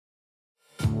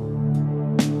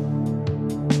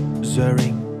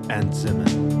Soering and Simmen.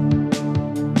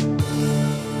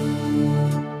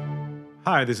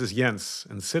 Hi, this is Jens,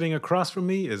 and sitting across from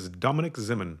me is Dominik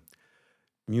Simmen,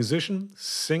 musician,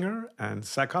 singer, and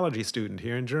psychology student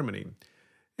here in Germany.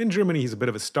 In Germany, he's a bit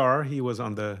of a star. He was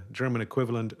on the German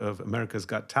equivalent of America's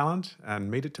Got Talent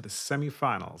and made it to the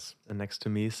semifinals. And next to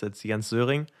me sits Jens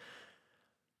Soering.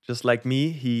 Just like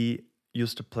me, he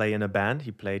used to play in a band.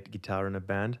 He played guitar in a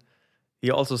band. He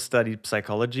also studied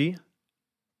psychology,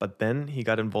 but then he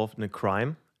got involved in a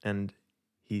crime and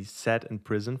he sat in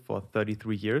prison for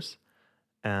 33 years.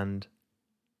 And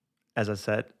as I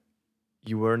said,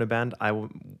 you were in a band.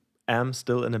 Am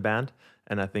still in a band.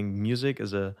 And I think music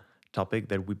is a topic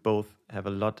that we both have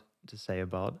a lot to say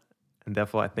about. And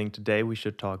therefore, I think today we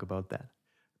should talk about that.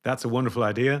 That's a wonderful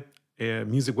idea.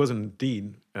 Music was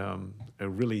indeed a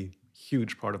really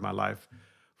huge part of my life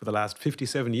for the last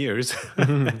 57 years.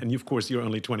 And of course, you're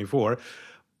only 24.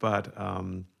 But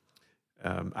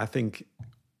I think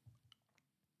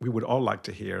we would all like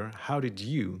to hear, how did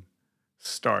you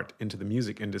start into the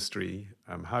music industry?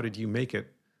 How did you make it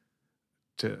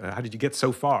how did you get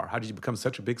so far? How did you become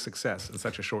such a big success in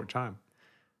such a short time?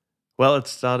 Well, it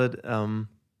started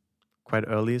quite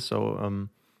early. So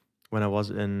when I was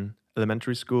in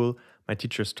elementary school, my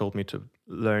teachers told me to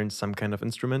learn some kind of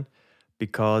instrument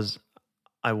because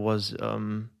I was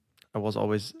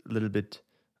always a little bit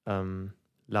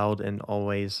loud and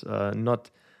always not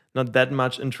that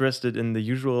much interested in the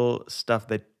usual stuff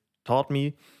they taught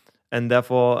me. And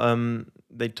therefore,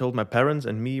 they told my parents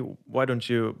and me, why don't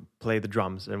you play the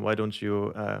drums? And why don't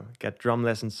you get drum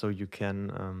lessons so you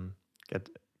can get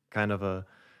kind of a...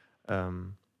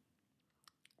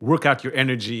 work out your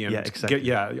energy and exactly.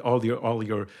 get all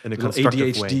your in a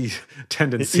ADHD way.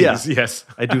 tendencies. Yes,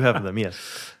 I do have them. Yes.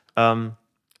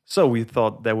 So we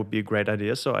thought that would be a great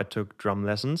idea. So I took drum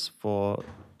lessons for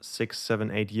 6,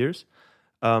 7, 8 years.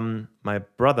 My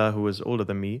brother, who is older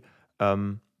than me,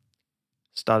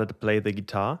 started to play the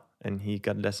guitar, and he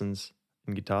got lessons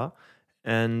in guitar.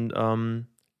 And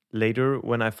later,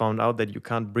 when I found out that you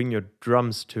can't bring your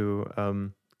drums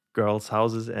to girls'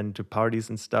 houses and to parties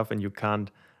and stuff, and you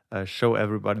can't show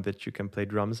everybody that you can play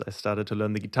drums, I started to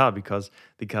learn the guitar because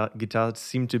the guitar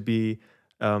seemed to be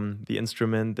the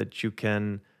instrument that you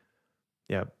can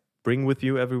bring with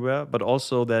you everywhere, but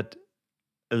also that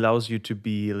allows you to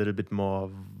be a little bit more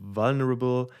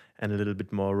vulnerable and a little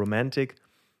bit more romantic.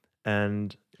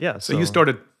 And so you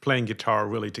started playing guitar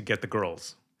really to get the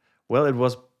girls. Well, it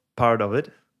was part of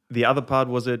it. The other part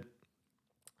was that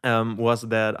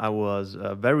I was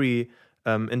very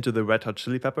into the Red Hot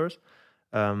Chili Peppers.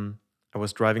 I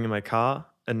was driving in my car,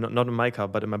 and not in my car,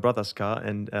 but in my brother's car,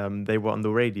 and they were on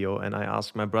the radio. And I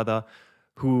asked my brother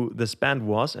who this band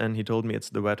was, and he told me it's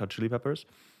the Red Hot Chili Peppers.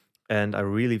 And I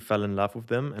really fell in love with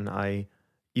them, and I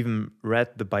even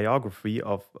read the biography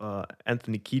of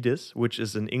Anthony Kiedis, which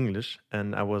is in English,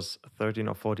 and I was 13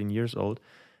 or 14 years old.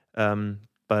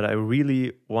 But I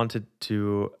really wanted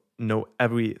to know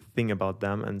everything about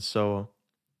them, and so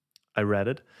I read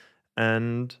it,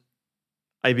 and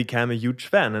I became a huge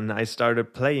fan, and I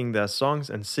started playing their songs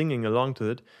and singing along to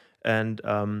it, and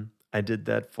I did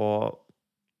that for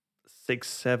 6,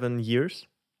 7 years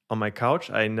on my couch.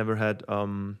 I never had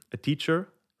a teacher.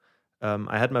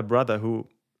 I had my brother who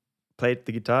played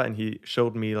the guitar and he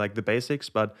showed me like the basics,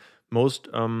 but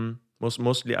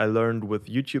mostly I learned with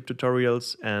YouTube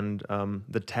tutorials and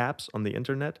the tabs on the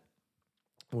internet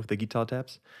with the guitar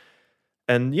tabs.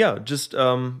 And just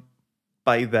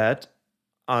by that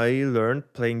I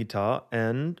learned playing guitar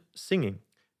and singing.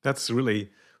 That's really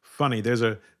funny.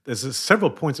 There's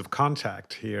several points of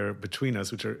contact here between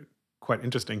us, which are quite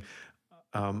interesting.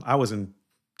 I was in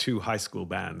 2 high school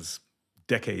bands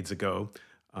decades ago.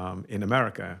 In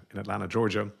America, in Atlanta,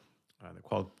 Georgia. They're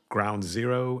called Ground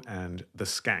Zero and The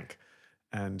Skank.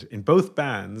 And in both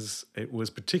bands, it was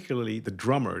particularly the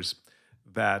drummers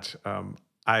that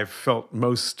I felt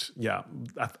most,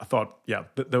 I thought,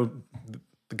 the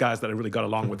guys that I really got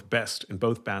along with best in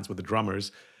both bands were the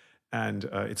drummers. And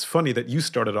it's funny that you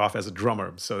started off as a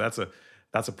drummer. So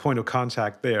that's a point of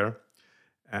contact there.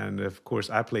 And of course,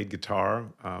 I played guitar.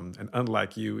 And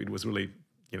unlike you, it was really,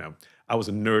 I was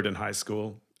a nerd in high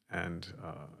school, and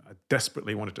I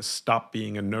desperately wanted to stop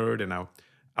being a nerd, and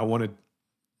I wanted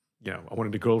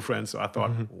a girlfriend. So I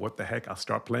thought, what the heck? I'll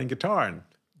start playing guitar and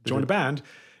join a band.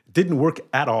 It didn't work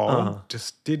at all.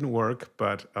 Just didn't work.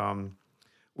 But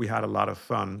we had a lot of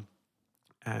fun,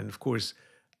 and of course,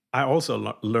 I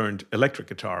also learned electric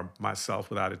guitar myself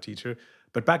without a teacher.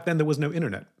 But back then there was no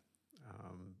internet.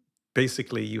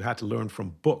 Basically, you had to learn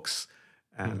from books.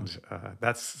 And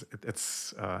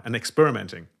it's an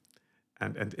experimenting.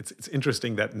 And it's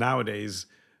interesting that nowadays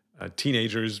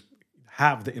teenagers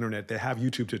have the internet, they have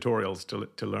YouTube tutorials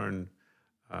to learn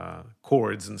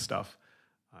chords and stuff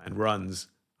and runs.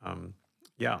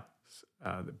 Yeah,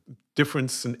 the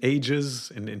difference in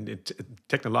ages and in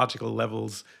technological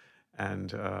levels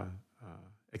and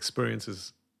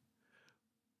experiences.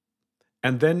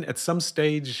 And then at some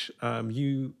stage,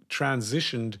 you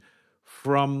transitioned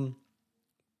from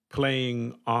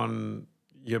playing on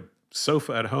your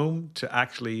sofa at home to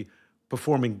actually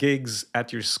performing gigs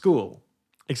at your school.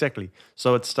 Exactly.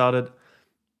 So it started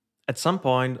at some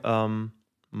point.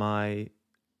 My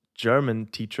German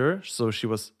teacher, so she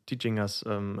was teaching us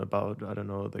about, I don't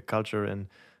know, the culture and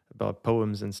about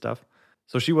poems and stuff.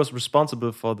 So she was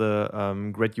responsible for the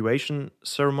graduation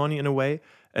ceremony in a way,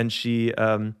 and she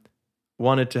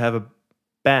wanted to have a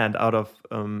band out of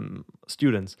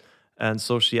students. And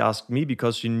so she asked me,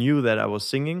 because she knew that I was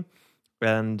singing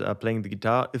and playing the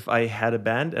guitar, if I had a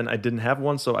band, and I didn't have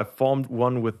one. So I formed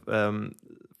one with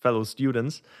fellow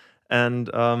students. And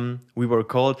we were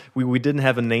called, we didn't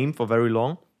have a name for very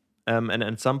long. And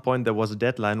at some point, there was a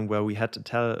deadline where we had to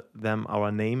tell them our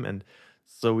name. And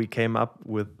so we came up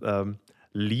with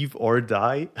Leave or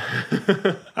Die,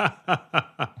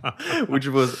 which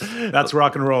was That's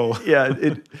rock and roll. yeah,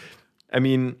 I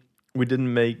mean, we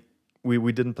didn't make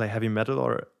we didn't play heavy metal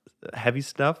or heavy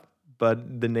stuff,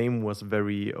 but the name was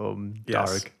very Yes.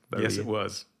 dark, very, Yes, it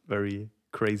was. very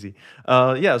crazy.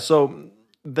 Yeah, so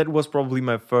that was probably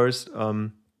my first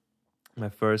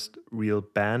real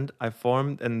band I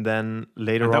formed, and then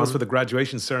later And that on, was for the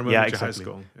graduation ceremony yeah, at your high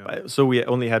exactly. school. Yeah. So we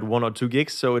only had 1 or 2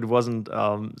 gigs, so it wasn't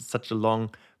such a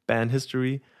long band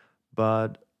history.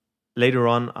 But later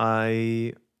on,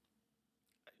 I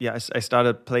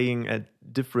started playing at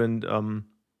different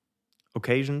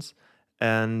occasions,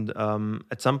 and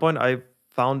at some point I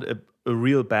found a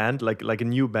real band, like a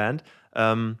new band.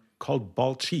 Called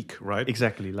Baltic, right?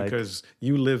 Exactly, like Because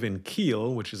you live in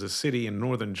Kiel, which is a city in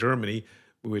northern Germany,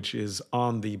 which is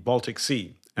on the Baltic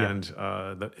Sea. yeah, And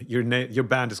your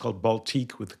band is called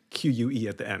Baltic with QUE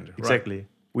at the end, right? exactly.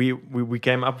 We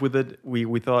came up with it.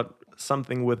 We thought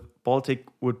something with Baltic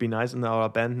would be nice in our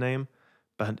band name,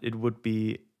 but it would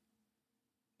be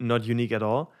not unique at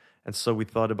all. And so we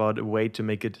thought about a way to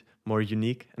make it more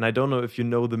unique. And I don't know if you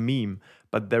know the meme,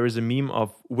 but there is a meme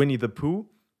of Winnie the Pooh,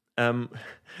 um,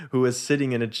 who is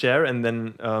sitting in a chair, and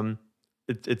then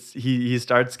he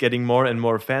starts getting more and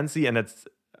more fancy, and it's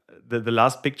the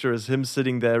last picture is him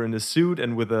sitting there in a suit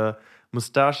and with a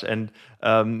mustache, and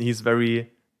he's very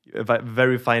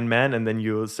fine man. And then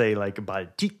you say like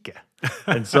Baltic,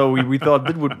 and so we thought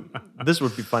this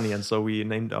would be funny, and so we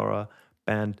named our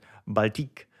band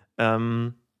Baltic.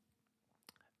 Um,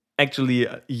 Actually,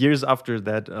 years after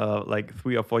that, like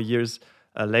 3 or 4 years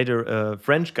later, a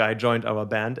French guy joined our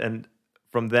band, and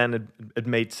from then it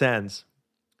made sense.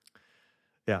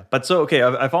 Yeah, but so okay,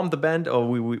 I formed the band, or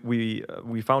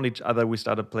we found each other, we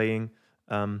started playing,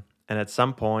 and at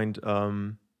some point,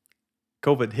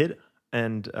 COVID hit,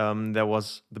 and there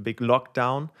was the big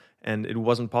lockdown, and it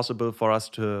wasn't possible for us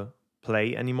to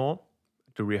play anymore,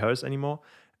 to rehearse anymore,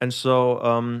 and so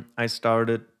I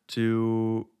started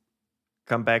to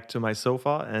come back to my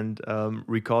sofa and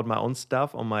record my own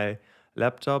stuff on my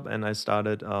laptop, and I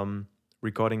started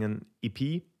recording an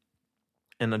EP.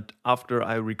 And after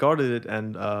I recorded it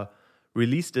and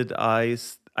released it, I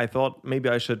thought maybe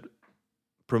I should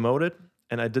promote it,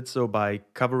 and I did so by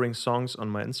covering songs on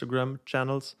my Instagram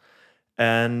channels.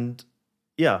 And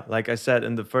yeah, like I said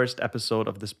in the first episode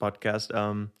of this podcast,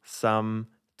 some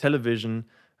television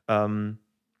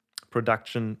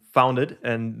production found it,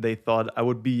 and they thought I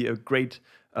would be a great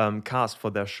cast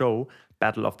for their show,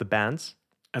 Battle of the Bands.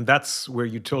 And that's where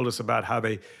you told us about how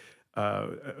they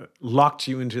locked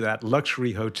you into that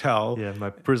luxury hotel. Yeah, my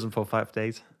prison for 5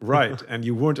 days. Right. And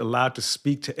you weren't allowed to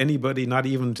speak to anybody, not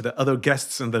even to the other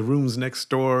guests in the rooms next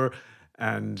door.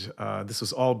 And this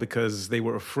was all because they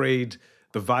were afraid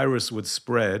the virus would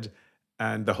spread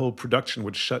and the whole production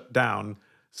would shut down.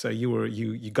 So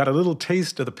you got a little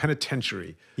taste of the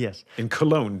penitentiary. Yes. In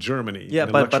Cologne, Germany, Yeah, in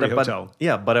a but luxury hotel.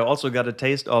 yeah, but I also got a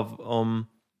taste of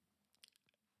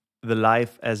the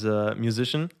life as a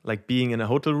musician, like being in a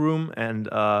hotel room and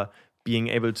being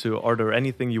able to order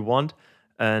anything you want,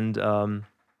 and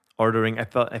ordering.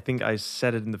 I think I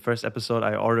said it in the first episode.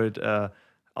 I ordered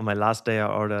on my last day. I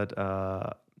ordered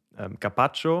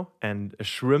carpaccio and a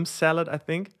shrimp salad, I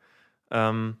think,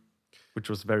 which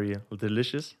was very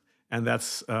delicious. And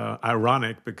that's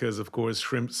ironic because, of course,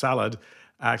 shrimp salad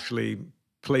actually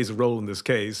plays a role in this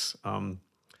case.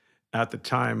 At the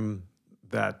time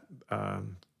that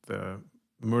the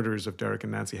murders of Derek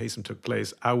and Nancy Haysom took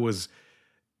place, I was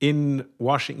in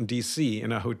Washington, D.C.,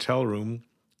 in a hotel room,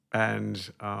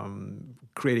 and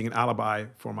creating an alibi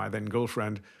for my then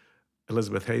girlfriend,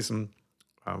 Elizabeth Hazen,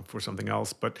 for something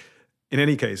else. But in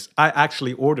any case, I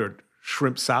actually ordered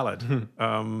shrimp salad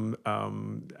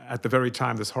at the very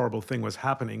time this horrible thing was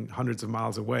happening, hundreds of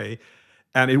miles away.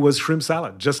 And it was shrimp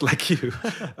salad, just like you.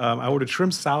 I ordered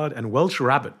shrimp salad and Welsh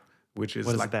rabbit, which is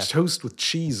What is like that? toast with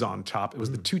cheese on top. It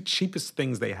was the two cheapest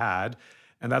things they had.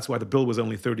 And that's why the bill was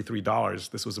only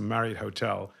 $33. This was a Marriott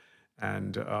hotel.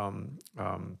 And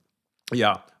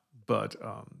yeah, but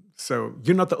so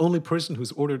you're not the only person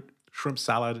who's ordered shrimp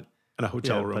salad in a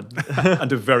hotel room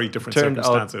under very different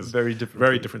circumstances. Very different.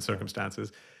 Very different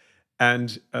circumstances.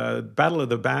 And Battle of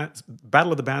the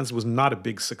Bands was not a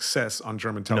big success on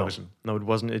German television. No, it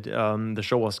wasn't. The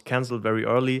show was canceled very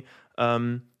early.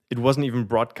 It wasn't even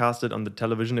broadcasted on the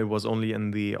television. It was only in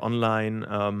the online.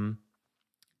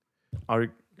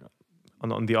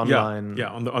 On the online. Yeah,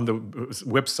 on the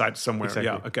website somewhere. Exactly.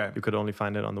 Yeah, okay. You could only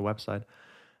find it on the website.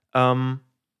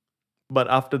 But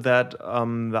after that,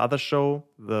 the other show,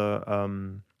 the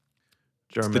German,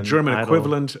 it's the German Idol,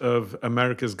 equivalent of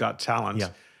America's Got Talent,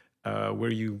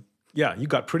 where you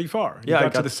got pretty far. You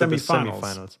got to the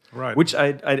semifinals. Right. Which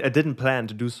I didn't plan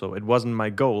to do so. It wasn't my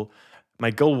goal.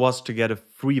 My goal was to get a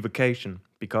free vacation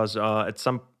because at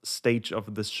some stage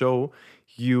of the show,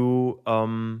 you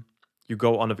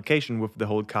go on a vacation with the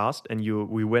whole cast, and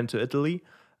we went to Italy,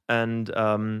 and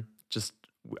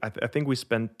I think we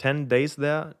spent 10 days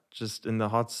there, just in the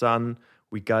hot sun.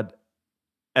 We got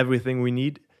everything we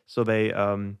need. So they.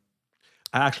 I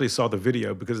actually saw the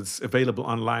video because it's available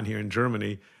online here in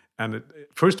Germany. And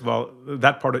first of all,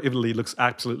 that part of Italy looks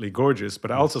absolutely gorgeous.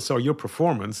 But I also saw your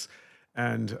performance.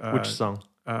 And which song?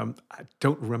 I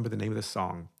don't remember the name of the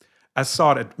song. I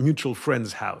saw it at mutual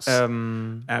friend's house.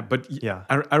 But yeah,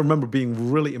 I remember being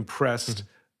really impressed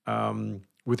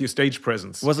with your stage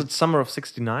presence. Was it Summer of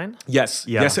 '69? Yes.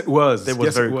 Yeah. Yes, it was. It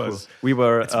was very cool. We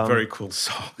were. It's a very cool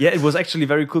song. Yeah, it was actually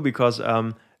very cool because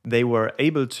they were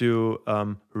able to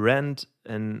rent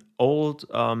an old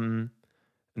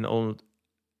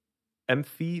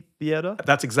amphitheater.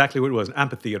 That's exactly what it was, an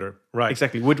amphitheater, right?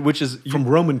 Exactly, which is from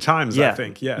Roman times, I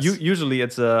think. Yes. Usually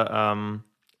it's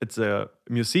a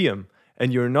museum,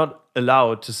 and you're not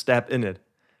allowed to step in it.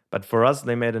 But for us,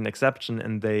 they made an exception,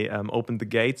 and they opened the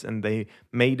gates, and they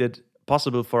made it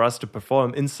possible for us to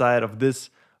perform inside of this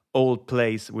old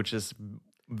place, which is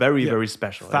very, very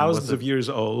special. Thousands of years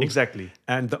old. Exactly.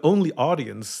 And the only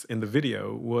audience in the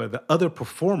video were the other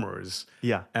performers.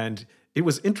 Yeah. And it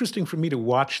was interesting for me to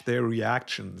watch their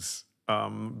reactions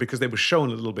because they were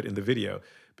shown a little bit in the video.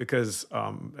 Because,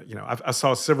 I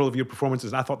saw several of your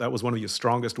performances, and I thought that was one of your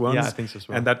strongest ones. Yeah, I think so as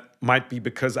well. And that might be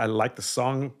because I like the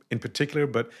song in particular,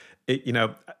 but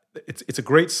it's a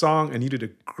great song, and you did a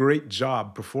great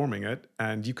job performing it.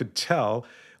 And you could tell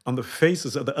on the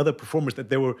faces of the other performers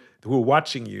that who were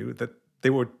watching you, that they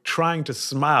were trying to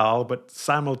smile, but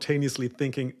simultaneously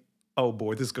thinking, oh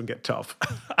boy, this is going to get tough.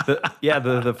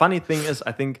 The funny thing is,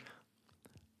 I think,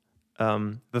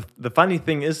 I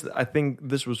think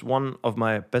this was one of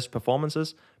my best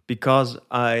performances because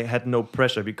I had no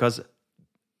pressure, because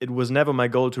it was never my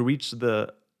goal to reach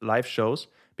the live shows,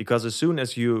 because as soon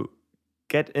as you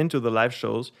get into the live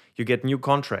shows, you get new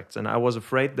contracts. And I was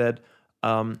afraid that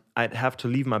I'd have to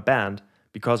leave my band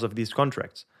because of these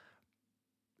contracts.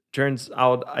 Turns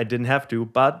out I didn't have to,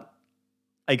 but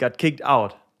I got kicked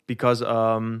out because,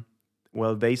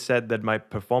 they said that my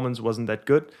performance wasn't that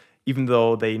good, even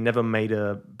though they never made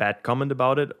a bad comment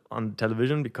about it on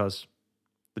television because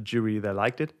the jury, they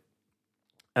liked it.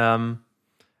 And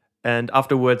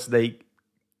afterwards, they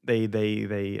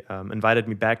invited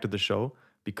me back to the show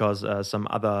because some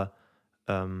other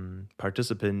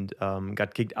participant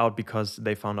got kicked out because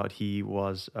they found out he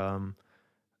was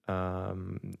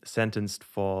sentenced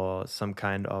for some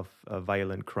kind of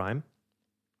violent crime.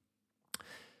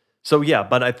 So yeah,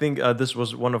 but I think this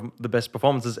was one of the best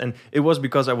performances, and it was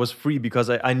because I was free, because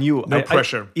I knew no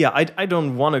pressure. I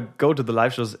don't want to go to the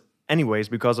live shows anyways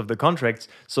because of the contracts.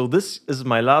 So this is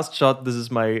my last shot. This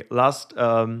is my last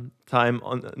time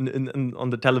on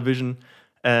the television,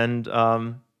 and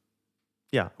I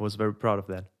was very proud of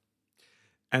that.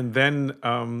 And then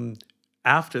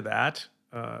after that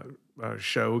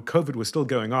show, COVID was still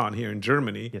going on here in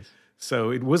Germany. Yes.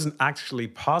 So it wasn't actually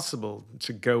possible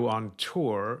to go on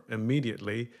tour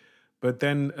immediately. But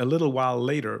then a little while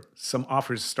later, some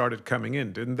offers started coming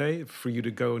in, didn't they, for you to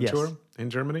go on tour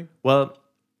in Germany? Well,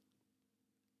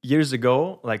 years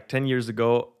ago, like 10 years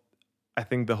ago, I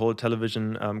think the whole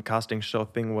television casting show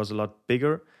thing was a lot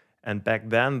bigger. And back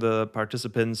then, the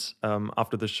participants,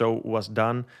 after the show was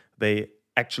done, they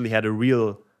actually had a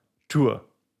real tour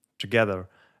together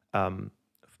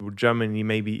through Germany,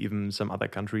 maybe even some other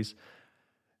countries.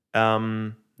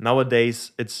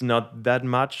 Nowadays, it's not that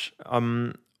much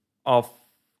of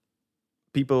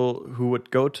people who would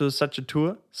go to such a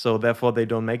tour, so therefore they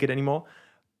don't make it anymore.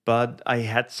 But I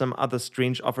had some other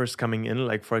strange offers coming in.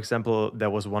 Like, for example, there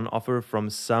was one offer from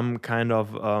some kind of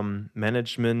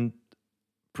management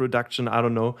production, I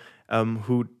don't know,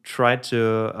 who tried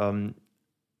to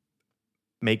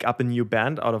make up a new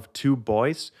band out of two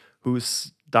boys who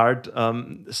start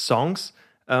songs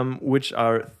which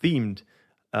are themed.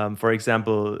 For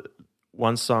example,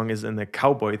 one song is in a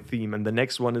cowboy theme and the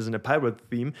next one is in a pirate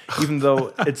theme, even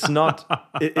though it's not,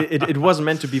 it wasn't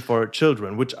meant to be for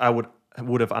children, which I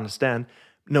would have understand.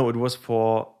 No, it was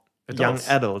for young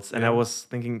adults, and I was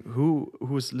thinking,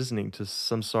 who's listening to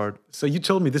some sort? So you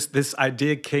told me this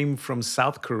idea came from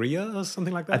South Korea or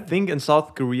something like I that? think in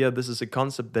South Korea this is a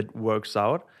concept that works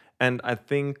out, and I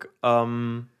think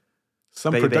Some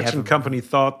they production have- company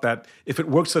thought that if it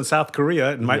works in South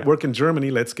Korea, it might work in Germany.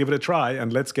 Let's give it a try,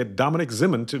 and let's get Dominik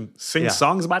Simmen to sing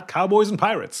songs about cowboys and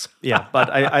pirates. yeah, but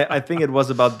I think it was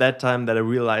about that time that I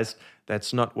realized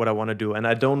that's not what I want to do, and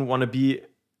I don't want to be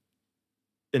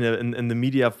in the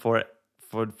media for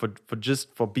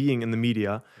just for being in the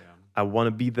media. I want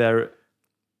to be there.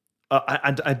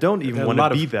 I don't even There are a want to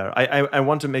lot be of- there. I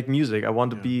want to make music. I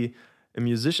want to be a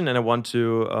musician, and I want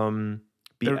to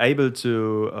be able to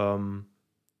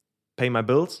pay my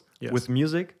bills with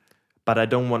music. But I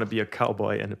don't want to be a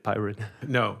cowboy and a pirate.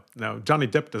 No. Johnny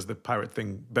Depp does the pirate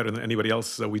thing better than anybody else,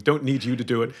 so we don't need you to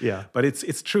do it. Yeah. But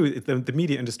it's true. The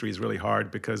media industry is really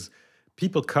hard because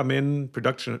people come in,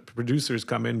 producers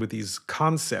come in with these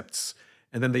concepts,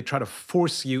 and then they try to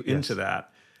force you into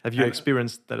that. Have you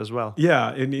experienced that as well?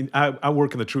 Yeah, I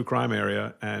work in the true crime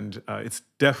area, and it's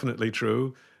definitely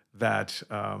true that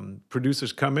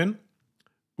producers come in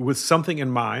with something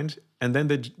in mind, and then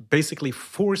they basically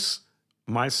force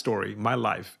my story, my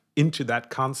life, into that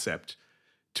concept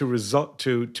to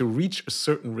reach a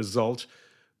certain result,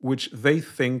 which they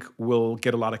think will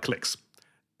get a lot of clicks.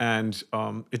 And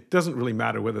it doesn't really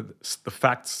matter whether the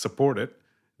facts support it.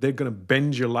 They're going to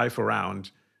bend your life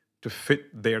around to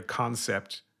fit their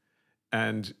concept.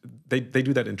 And they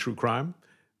do that in true crime.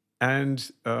 And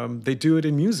they do it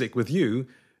in music with you.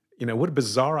 You know, what a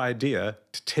bizarre idea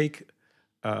to take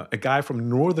a guy from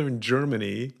northern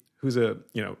Germany who's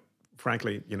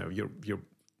frankly, you're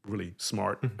really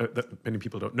smart. Many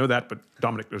people don't know that, but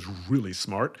Dominik is really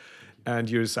smart. And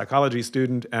you're a psychology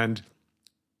student, and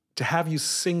to have you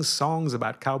sing songs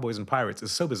about cowboys and pirates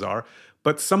is so bizarre.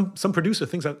 But some producer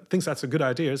thinks that's a good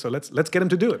idea, so let's get him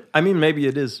to do it. I mean, maybe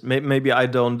it is. Maybe I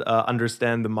don't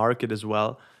understand the market as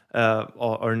well,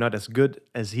 or not as good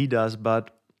as he does.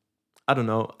 But I don't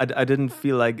know. I didn't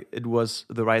feel like it was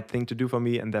the right thing to do for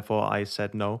me, and therefore I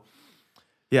said no.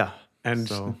 Yeah. And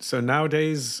so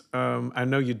nowadays, I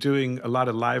know you're doing a lot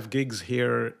of live gigs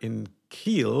here in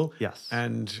Kiel. Yes.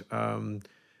 And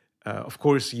of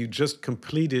course, you just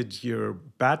completed your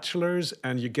bachelor's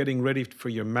and you're getting ready for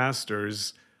your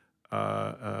master's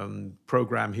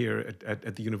program here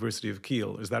at the University of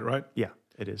Kiel. Is that right? Yeah,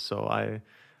 it is. So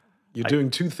you're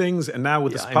doing two things, and now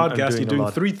with this I'm podcast, you're a doing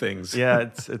lot. three things. Yeah,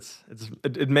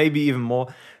 it may be even more,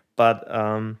 but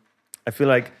I feel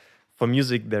like for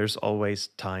music there's always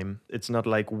time. It's not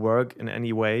like work in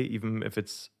any way, even if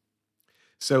it's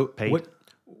so paid.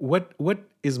 What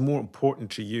is more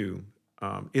important to you?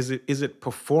 Is it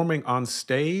performing on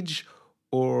stage,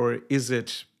 or is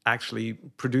it actually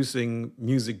producing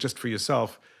music just for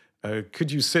yourself?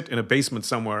 Could you sit in a basement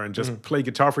somewhere and just play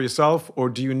guitar for yourself, or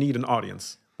do you need an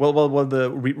audience? Well,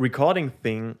 the recording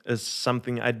thing is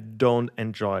something I don't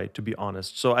enjoy, to be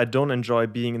honest. So I don't enjoy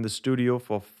being in the studio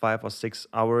for 5 or 6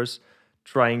 hours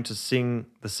trying to sing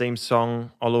the same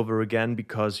song all over again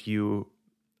because you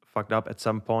fucked up at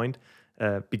some point,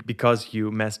 because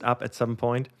you messed up at some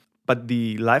point. But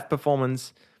the live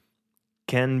performance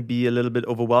can be a little bit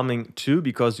overwhelming too,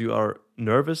 because you are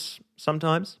nervous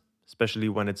sometimes, especially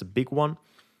when it's a big one,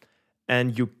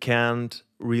 and you can't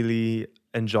really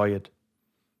enjoy it.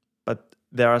 But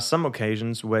there are some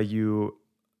occasions where you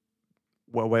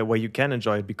can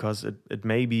enjoy it because it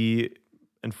may be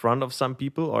in front of some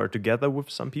people or together with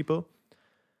some people,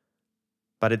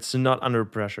 but it's not under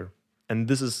pressure. And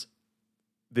this is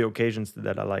the occasions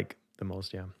that I like the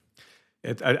most, yeah.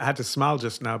 I had to smile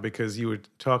just now because you were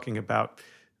talking about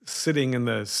sitting in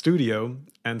the studio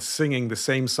and singing the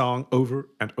same song over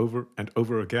and over and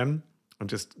over again. I'm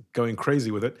just going crazy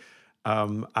with it.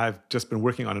 I've just been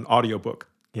working on an audiobook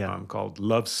called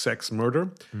Love, Sex,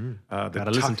 Murder.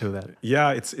 Gotta listen to that.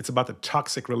 Yeah, it's about the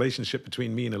toxic relationship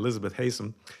between me and Elizabeth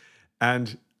Haysom.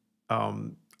 And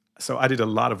so I did a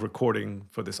lot of recording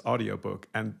for this audiobook,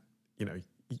 and you know,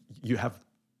 you have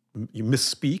you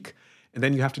misspeak, and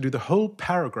then you have to do the whole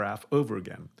paragraph over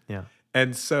again. Yeah.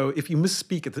 And so if you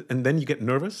misspeak and then you get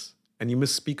nervous and you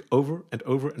misspeak over and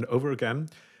over and over again,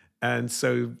 and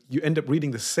so you end up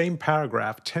reading the same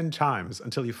paragraph 10 times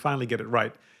until you finally get it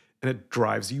right, and it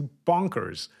drives you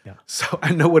bonkers. Yeah. So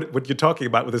I know what you're talking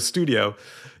about with a studio.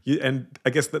 And I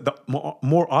guess that the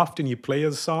more often you play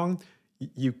a song,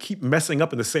 you keep messing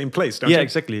up in the same place, don't you? Yeah,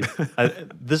 exactly.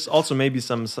 This also may be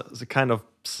some kind of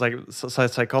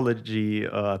psychology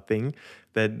thing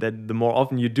that the more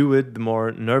often you do it, the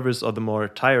more nervous or the more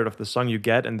tired of the song you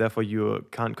get, and therefore you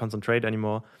can't concentrate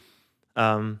anymore.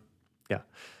 Yeah,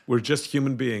 We're just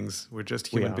human beings. We're just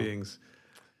human are. beings.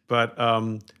 But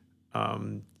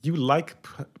you like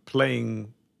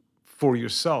playing for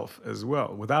yourself as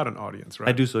well, without an audience, right?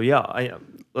 I do so. Yeah,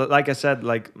 like I said,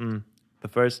 like the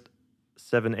first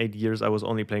 7-8 years I was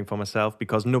only playing for myself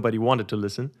because nobody wanted to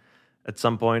listen. At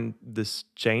some point this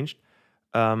changed,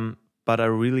 but I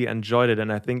really enjoyed it,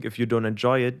 and I think if you don't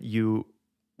enjoy it, you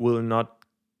will not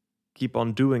keep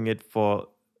on doing it for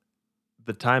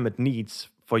the time it needs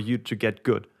for you to get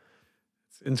good.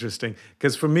 It's interesting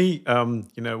because for me,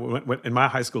 in my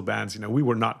high school bands, we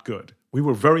were not good. We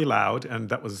were very loud, and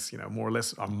that was, more or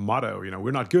less our motto.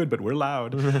 We're not good, but we're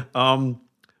loud.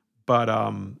 But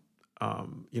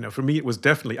for me, it was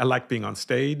definitely, I like being on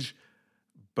stage,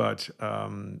 but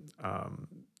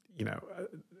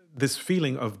this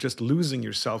feeling of just losing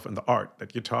yourself in the art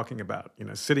that you're talking about,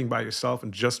 sitting by yourself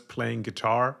and just playing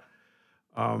guitar.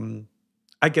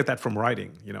 I get that from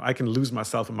writing. I can lose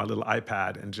myself in my little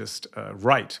iPad and just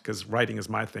write, because writing is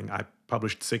my thing. I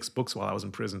published 6 books while I was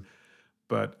in prison.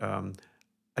 But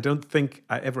I don't think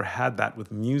I ever had that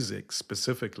with music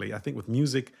specifically. I think with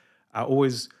music, I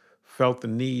always felt the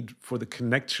need for the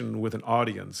connection with an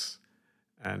audience.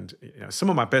 And some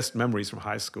of my best memories from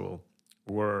high school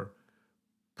were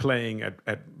playing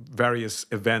at various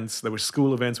events. There were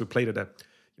school events. We played at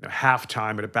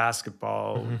halftime at a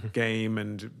basketball game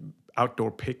and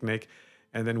outdoor picnic.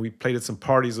 And then we played at some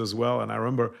parties as well. And I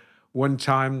remember one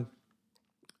time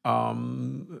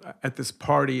at this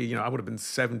party, I would have been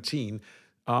 17,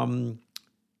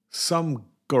 some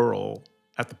girl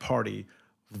at the party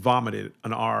vomited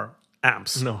on our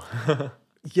amps. No.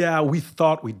 Yeah, we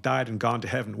thought we died and gone to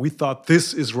heaven. We thought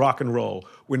this is rock and roll.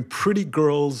 When pretty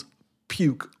girls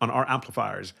puke on our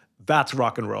amplifiers, that's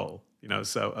rock and roll.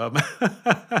 So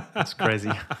That's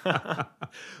crazy.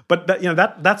 But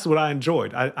that's what I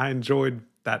enjoyed. I enjoyed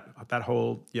that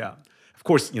whole, yeah. Of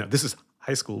course, this is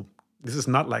high school. This is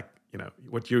not like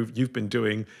what you've been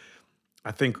doing.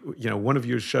 I think one of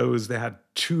your shows, they had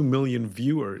 2 million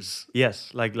viewers.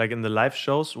 Yes, like in the live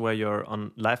shows where you're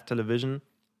on live television,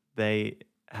 they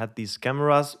had these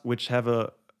cameras which have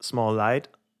a small light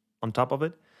on top of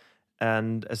it,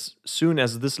 and as soon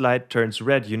as this light turns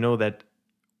red, you know that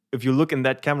if you look in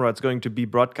that camera, it's going to be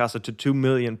broadcasted to 2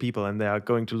 million people, and they are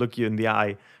going to look you in the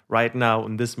eye right now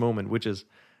in this moment, which is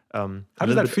how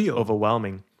does that feel?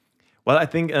 Overwhelming. Well, I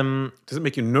think does it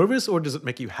make you nervous, or does it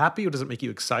make you happy, or does it make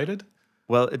you excited?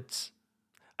 Well,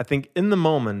 I think in the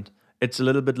moment it's a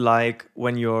little bit like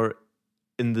when you're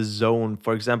in the zone.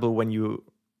 For example, when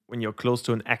you're close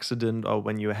to an accident, or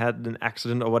when you had an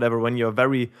accident or whatever, when you're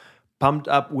very pumped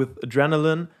up with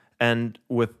adrenaline and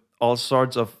with all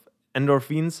sorts of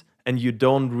endorphins, and you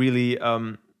don't really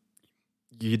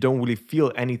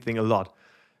feel anything a lot.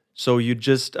 So you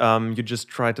just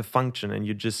try to function, and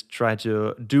you just try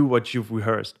to do what you've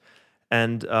rehearsed.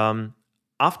 And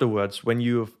afterwards, when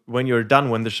you're done,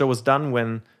 when the show is done,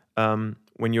 when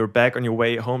you're back on your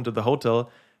way home to the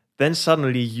hotel, then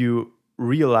suddenly you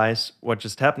realize what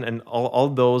just happened, and all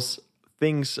those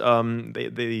things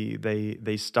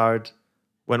they start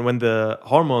when the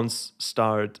hormones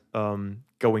start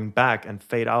going back and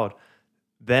fade out.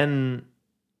 Then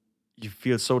you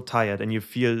feel so tired and you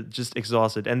feel just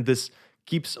exhausted, and this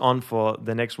keeps on for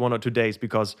the next 1 or 2 days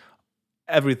because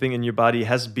everything in your body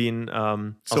has been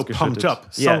so pumped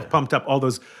up, pumped up. All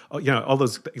those,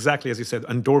 exactly as you said,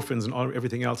 endorphins and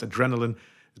everything else, adrenaline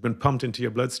has been pumped into your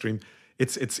bloodstream.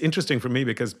 It's interesting for me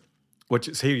because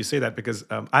hear you say that, because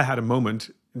I had a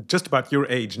moment just about your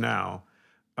age now,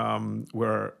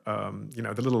 where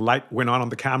the little light went on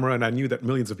the camera, and I knew that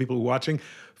millions of people were watching.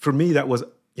 For me, that was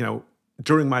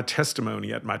during my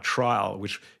testimony at my trial,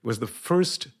 which was the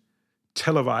first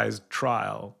televised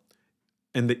trial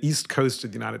in the East Coast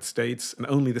of the United States, and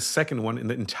only the second one in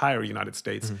the entire United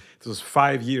States. Mm-hmm. This was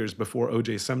 5 years before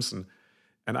O.J. Simpson.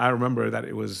 And I remember that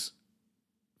it was,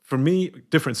 for me,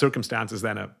 different circumstances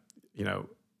than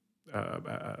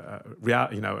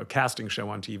a casting show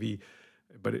on TV,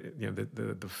 but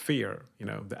the fear,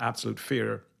 the absolute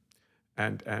fear,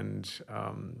 and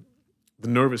the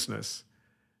nervousness,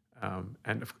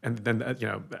 and then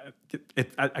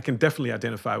I can definitely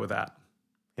identify with that.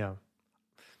 Yeah.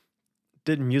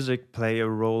 Did music play a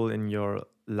role in your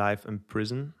life in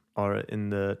prison or in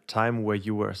the time where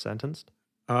you were sentenced?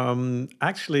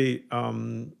 Actually,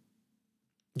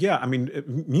 yeah. I mean,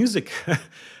 music.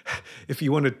 If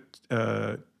you want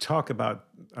to talk about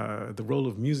the role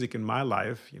of music in my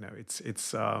life,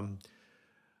 it's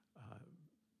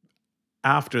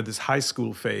after this high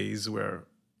school phase where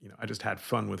I just had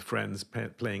fun with friends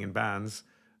playing in bands.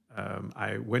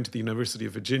 I went to the University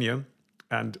of Virginia,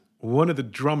 and one of the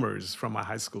drummers from my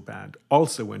high school band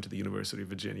also went to the University of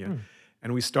Virginia,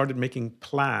 and we started making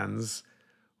plans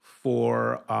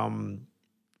for a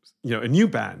new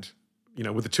band.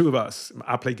 With the two of us,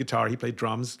 I played guitar, he played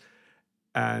drums,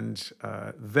 and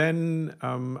then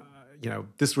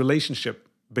this relationship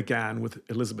began with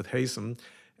Elizabeth Haysom.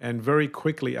 And very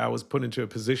quickly, I was put into a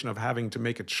position of having to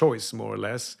make a choice, more or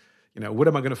less. What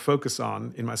am I going to focus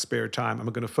on in my spare time? Am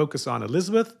I going to focus on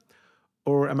Elizabeth,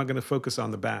 or am I going to focus on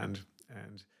the band?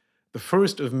 And the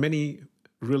first of many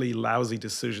really lousy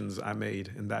decisions I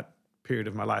made in that period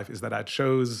of my life is that I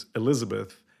chose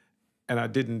Elizabeth, and I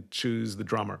didn't choose the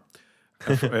drummer.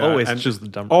 Always choose the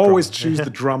drummer. Always choose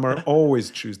the drummer. Always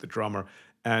choose the drummer.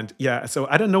 And yeah, so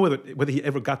I don't know whether he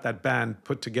ever got that band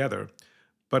put together.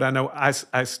 But I know I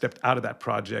stepped out of that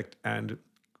project and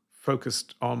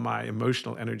focused all my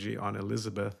emotional energy on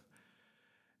Elizabeth.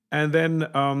 And then,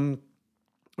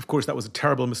 of course, that was a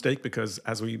terrible mistake because,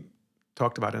 as we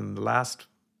talked about in the last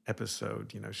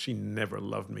episode, she never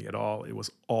loved me at all. It was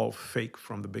all fake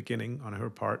from the beginning on her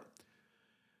part.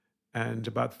 And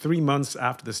about 3 months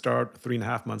after the start,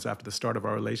 3.5 months after the start of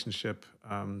our relationship,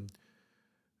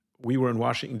 we were in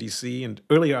Washington, D.C. And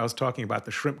earlier I was talking about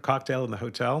the shrimp cocktail in the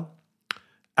hotel.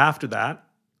 After that,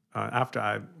 after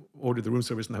I ordered the room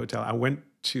service in the hotel, I went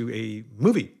to a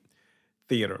movie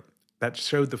theater that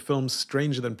showed the film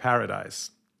Stranger Than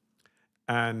Paradise.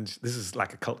 And this is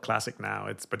like a cult classic now.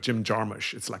 It's by Jim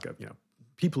Jarmusch. It's like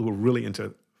people who are really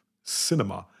into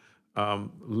cinema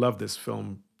love this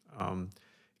film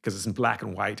because it's in black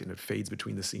and white and it fades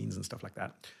between the scenes and stuff like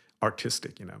that.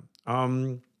 Artistic.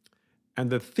 And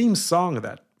the theme song of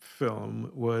that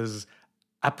film was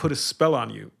 "I Put a Spell on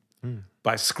You"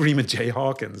 by Screamin' Jay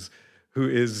Hawkins, who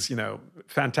is,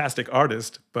 fantastic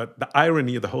artist. But the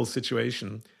irony of the whole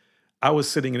situation, I was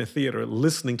sitting in a theater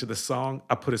listening to the song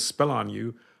 "I Put a Spell on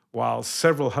You" while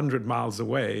several hundred miles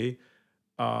away,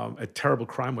 a terrible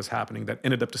crime was happening that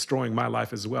ended up destroying my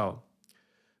life as well.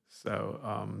 So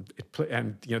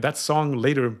that song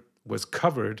later was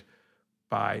covered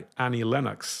by Annie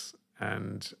Lennox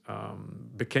and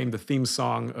became the theme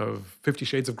song of 50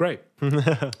 Shades of Grey.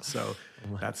 So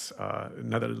that's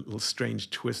another little strange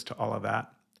twist to all of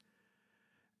that.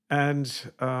 And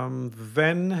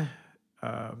then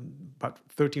about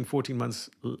 13, 14 months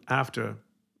after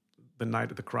the night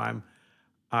of the crime,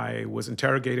 I was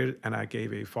interrogated and I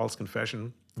gave a false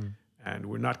confession. And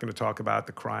we're not going to talk about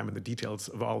the crime and the details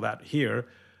of all that here,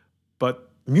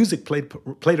 but music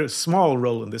played a small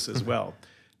role in this as well,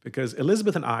 because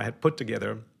Elizabeth and I had put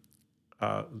together,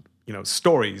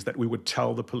 stories that we would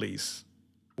tell the police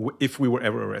if we were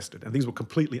ever arrested, and these were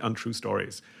completely untrue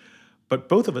stories. But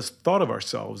both of us thought of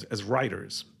ourselves as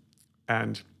writers,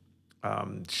 and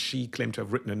she claimed to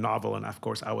have written a novel, and of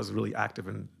course I was really active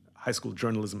in high school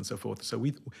journalism and so forth. So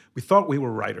we thought we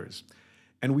were writers.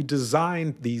 And we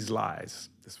designed these lies,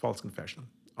 this false confession,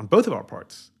 on both of our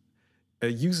parts,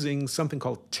 using something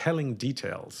called telling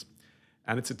details.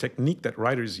 And it's a technique that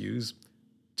writers use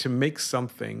to make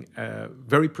something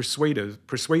very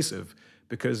persuasive,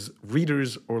 because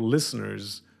readers or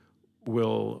listeners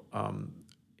will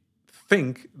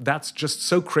think that's just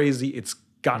so crazy, it's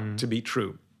got to be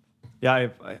true. Yeah,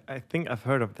 I think I've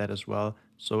heard of that as well.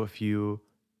 So if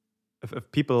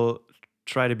people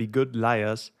try to be good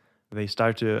liars, they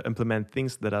start to implement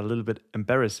things that are a little bit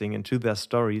embarrassing into their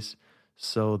stories,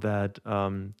 so that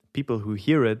people who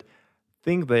hear it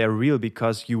think they are real,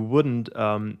 because you wouldn't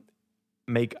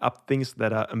make up things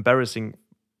that are embarrassing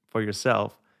for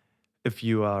yourself if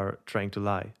you are trying to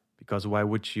lie. Because why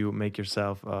would you make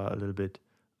yourself a little bit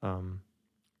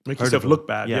make yourself look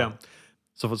bad? Yeah.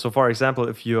 So for example,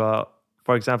 if you are,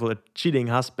 for example, a cheating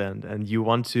husband and you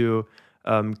want to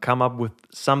come up with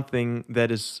something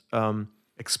that is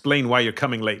explain why you're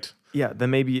coming late. Yeah,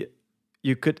 then maybe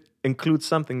you could include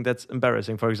something that's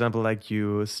embarrassing. For example, like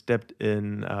you stepped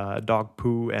in dog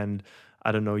poo and,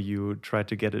 I don't know, you tried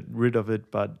to get rid of it,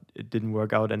 but it didn't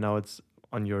work out, and now it's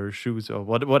on your shoes or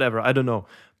whatever. I don't know,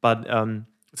 but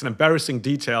It's an embarrassing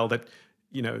detail that,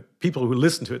 people who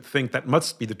listen to it think that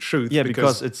must be the truth. yeah,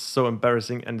 because it's so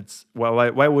embarrassing, and it's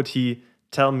why would he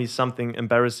tell me something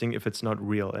embarrassing if it's not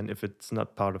real and if it's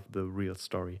not part of the real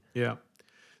story? Yeah.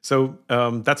 So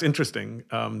that's interesting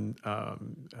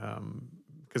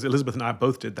because Elizabeth and I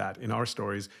both did that in our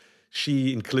stories.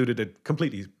 She included a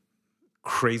completely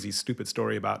crazy, stupid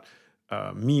story about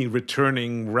me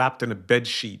returning wrapped in a bed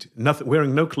sheet, nothing,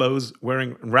 wearing no clothes,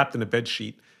 wrapped in a bed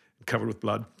sheet, covered with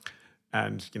blood.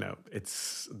 And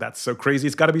that's so crazy.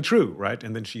 It's got to be true, right?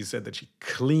 And then she said that she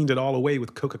cleaned it all away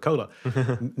with Coca-Cola.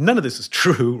 None of this is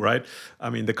true, right? I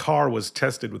mean, the car was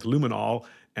tested with luminol,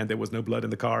 and there was no blood in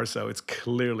the car, so it's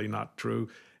clearly not true.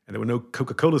 And there were no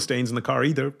Coca-Cola stains in the car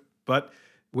either. But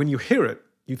when you hear it,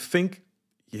 you think,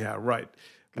 yeah, right.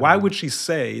 Why would she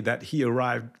say that he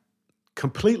arrived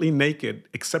completely naked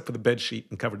except for the bed sheet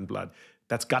and covered in blood?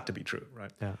 That's got to be true,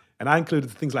 right? Yeah. And I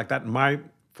included things like that in my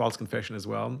false confession as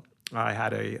well. I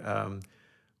had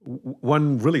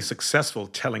one really successful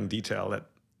telling detail that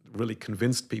really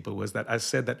convinced people was that I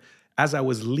said that as I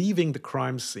was leaving the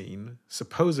crime scene,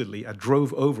 supposedly I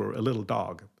drove over a little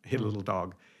dog, hit a little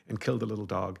dog, and killed a little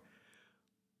dog.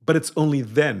 But it's only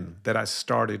then that I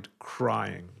started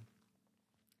crying.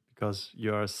 Because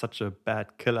you're such a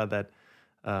bad killer that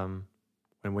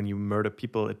when you murder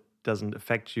people, it doesn't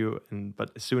affect you,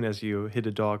 but as soon as you hit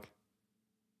a dog,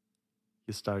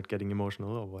 you start getting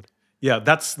emotional, or what? Yeah,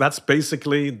 that's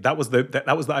basically that was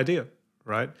the idea,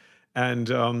 right? And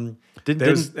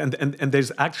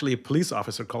there's actually a police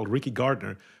officer called Ricky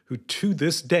Gardner who to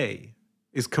this day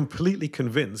is completely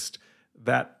convinced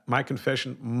that my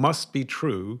confession must be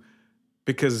true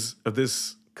because of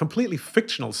this completely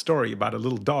fictional story about a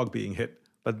little dog being hit.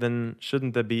 But then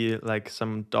shouldn't there be like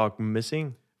some dog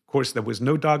missing? Of course, there was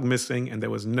no dog missing and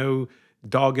there was no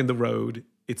dog in the road.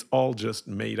 It's all just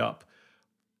made up.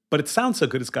 But it sounds so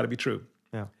good, it's got to be true.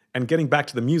 Yeah. And getting back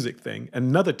to the music thing,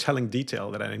 another telling detail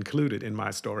that I included in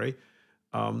my story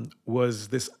was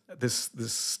this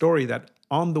story that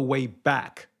on the way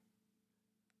back,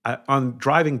 on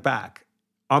driving back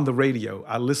on the radio,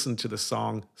 I listened to the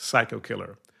song "Psycho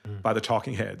Killer" by the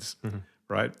Talking Heads,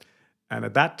 right? And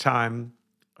at that time,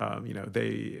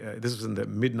 this was in the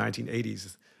mid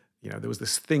 1980s. There was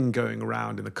this thing going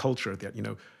around in the culture that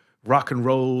rock and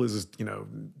roll is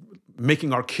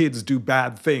making our kids do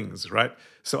bad things, right?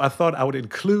 So I thought I would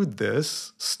include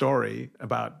this story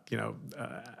about,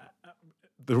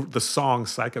 the song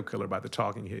Psycho Killer by the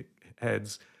Talking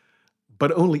Heads,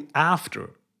 but only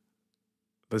after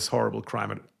this horrible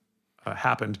crime had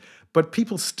happened. But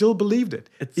people still believed it.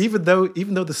 Even though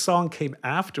the song came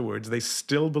afterwards, they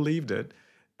still believed it.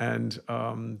 And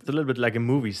it's a little bit like a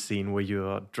movie scene where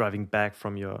you're driving back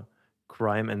from your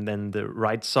crime and then the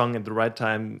right song at the right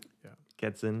time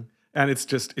gets in. And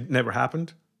it never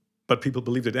happened, but people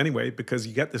believed it anyway because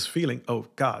you get this feeling, oh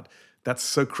God, that's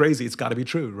so crazy, it's got to be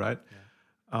true, right?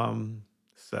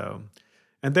 Yeah.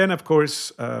 And then of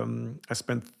course, I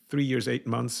spent 3 years, 8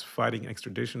 months fighting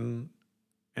extradition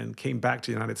and came back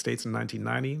to the United States in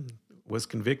 1990, was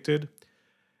convicted.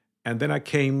 And then I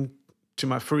came to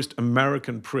my first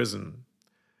American prison.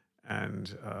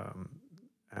 And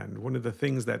one of the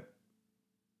things that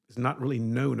is not really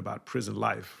known about prison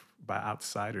life by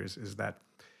outsiders is that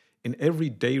in every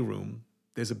day room,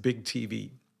 there's a big TV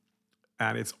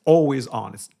and it's always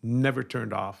on. It's never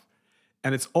turned off.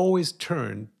 And it's always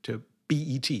turned to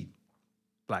BET,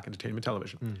 Black Entertainment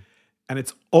Television. And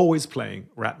it's always playing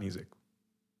rap music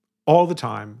all the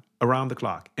time, around the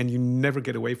clock. And you never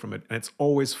get away from it. And it's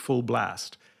always full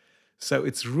blast. So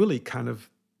it's really kind of,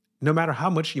 no matter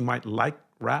how much you might like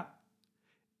rap,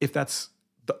 if that's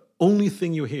the only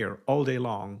thing you hear all day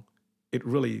long,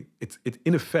 it's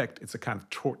in effect, it's a kind of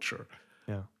torture.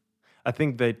 Yeah. I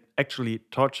think they actually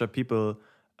torture people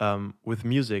with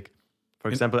music. For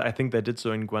example, I think they did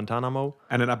so in Guantanamo.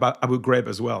 And in Abu Ghraib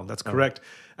as well, that's correct.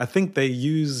 I think they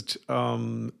used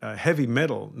heavy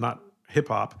metal, not hip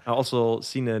hop. I also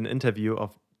seen an interview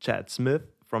of Chad Smith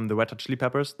from the Red Hot Chili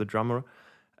Peppers, the drummer,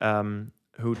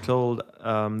 who told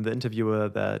the interviewer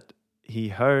that he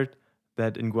heard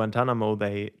that in Guantanamo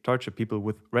they torture people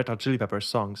with Red Hot Chili Peppers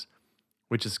songs,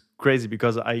 which is crazy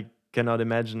because I cannot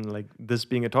imagine like this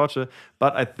being a torture.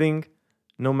 But I think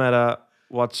no matter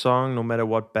what song, no matter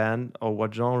what band or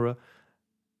what genre,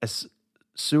 as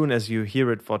soon as you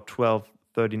hear it for 12,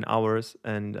 13 hours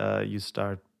and you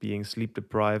start being sleep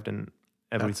deprived and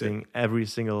everything, every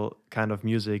single kind of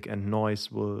music and noise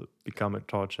will become a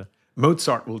torture.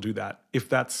 Mozart will do that. If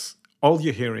that's all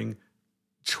you're hearing,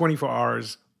 24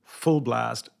 hours, full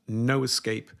blast, no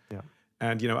escape. Yeah.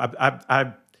 And,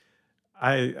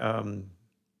 I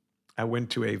I went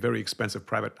to a very expensive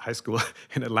private high school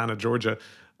in Atlanta, Georgia.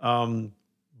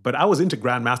 But I was into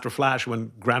Grandmaster Flash when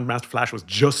Grandmaster Flash was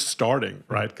just starting,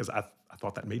 right? Because I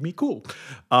thought that made me cool.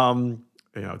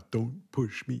 Don't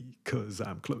push me because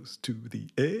I'm close to the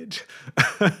edge.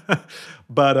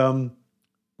 but Oh,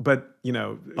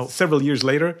 several years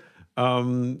later,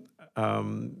 um,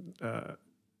 um, uh,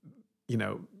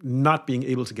 not being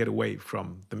able to get away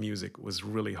from the music was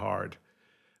really hard.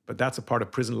 But that's a part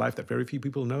of prison life that very few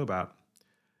people know about.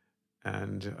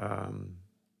 And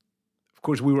of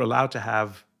course, we were allowed to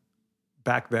have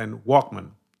back then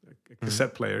Walkman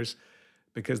cassette players,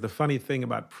 because the funny thing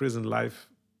about prison life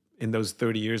in those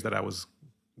 30 years that I was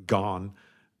gone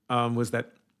was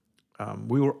that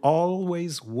we were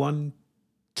always one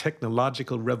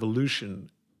technological revolution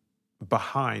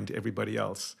behind everybody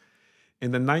else.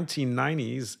 In the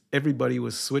 1990s, everybody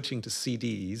was switching to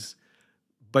CDs,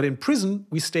 but in prison,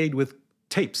 we stayed with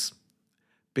tapes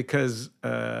because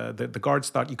the guards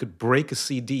thought you could break a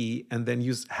CD and then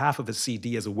use half of a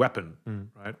CD as a weapon,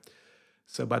 right?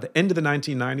 So by the end of the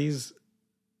 1990s,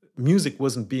 music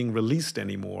wasn't being released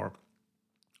anymore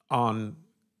on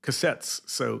cassettes,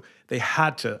 so they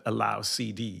had to allow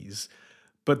CDs.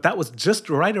 But that was just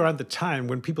right around the time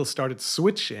when people started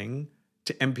switching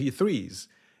to MP3s.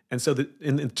 And so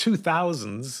in the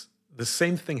 2000s, the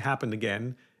same thing happened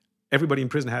again. Everybody in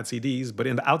prison had CDs, but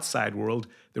in the outside world,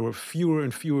 there were fewer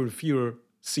and fewer and fewer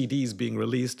CDs being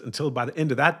released until by the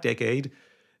end of that decade,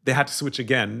 they had to switch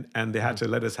again and they had to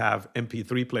let us have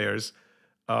MP3 players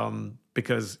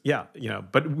because,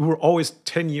 but we were always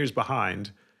 10 years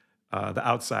behind the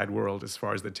outside world as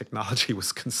far as the technology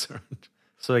was concerned.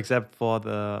 so except for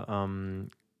the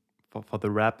for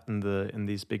the rap in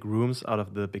these big rooms out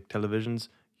of the big televisions,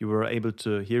 you were able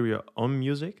to hear your own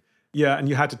music. Yeah, and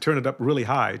you had to turn it up really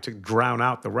high to drown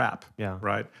out the rap, Yeah.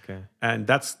 right? Okay. And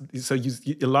that's so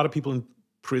a lot of people in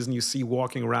prison you see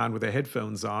walking around with their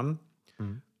headphones on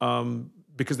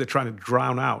because they're trying to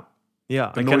drown out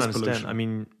Yeah, the I can noise understand. pollution. I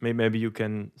mean, maybe you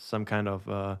can some kind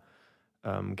of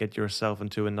get yourself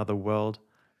into another world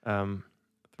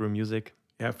through music.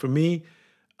 Yeah, for me,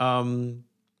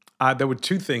 there were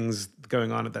two things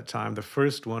going on at that time. The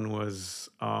first one was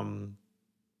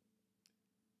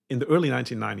in the early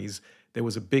 1990s, there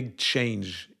was a big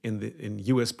change in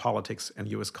U.S. politics and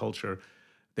U.S. culture.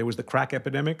 There was the crack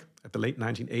epidemic at the late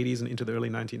 1980s and into the early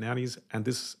 1990s, and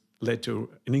this led to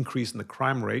an increase in the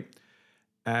crime rate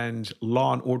and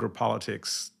law and order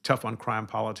politics, tough on crime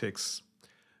politics.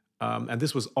 And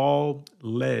this was all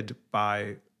led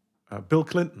by Bill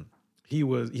Clinton. He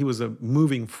was a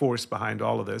moving force behind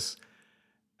all of this.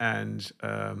 And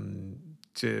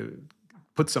to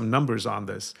put some numbers on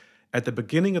this, at the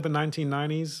beginning of the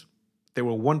 1990s, there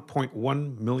were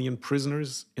 1.1 million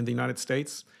prisoners in the United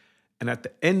States. And at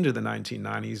the end of the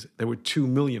 1990s, there were 2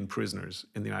 million prisoners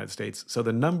in the United States. So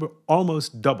the number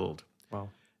almost doubled. Wow.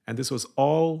 And this was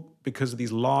all because of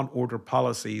these law and order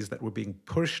policies that were being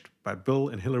pushed by Bill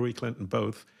and Hillary Clinton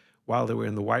both while they were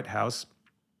in the White House.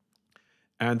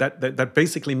 And that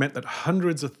basically meant that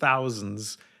hundreds of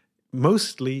thousands,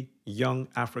 mostly young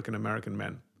African American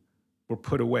men, were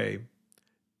put away,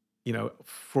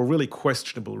 for really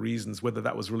questionable reasons. Whether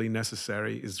that was really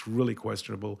necessary is really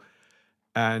questionable.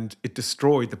 And it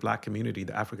destroyed the Black community,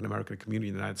 the African American community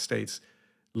in the United States,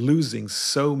 losing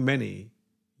so many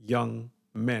young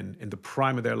men in the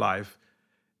prime of their life.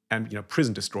 And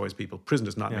prison destroys people. Prison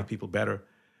does not make people better.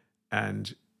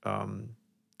 And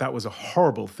that was a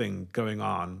horrible thing going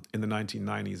on in the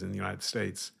 1990s in the United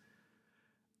States.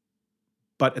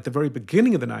 But at the very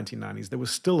beginning of the 1990s, there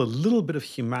was still a little bit of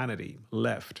humanity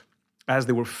left as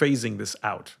they were phasing this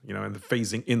out, and the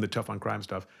phasing in the tough on crime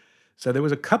stuff. So there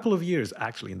was a couple of years,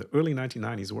 actually, in the early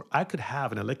 1990s where I could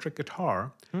have an electric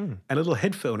guitar and a little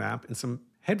headphone amp and some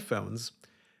headphones.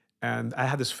 And I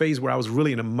had this phase where I was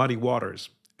really into Muddy Waters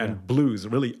and blues,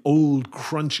 really old,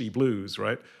 crunchy blues,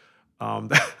 right? So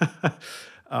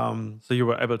you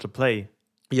were able to play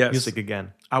music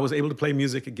again. I was able to play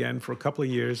music again for a couple of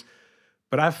years,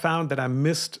 but I found that I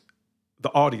missed the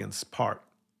audience part.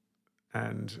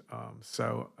 And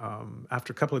so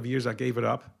after a couple of years, I gave it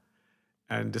up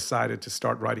and decided to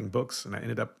start writing books. And I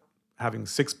ended up having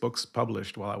 6 books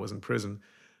published while I was in prison.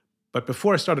 But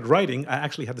before I started writing, I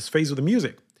actually had this phase with the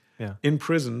music in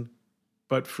prison.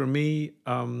 But for me,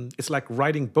 it's like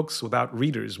writing books without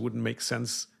readers wouldn't make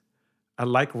sense. I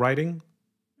like writing,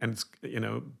 and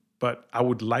but I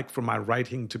would like for my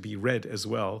writing to be read as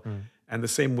well. And the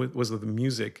same was with the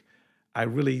music. I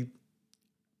really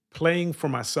playing for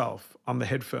myself on the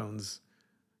headphones.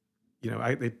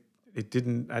 I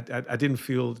didn't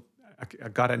feel I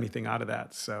got anything out of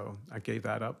that. So I gave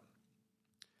that up.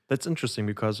 That's interesting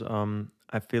because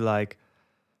I feel like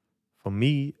for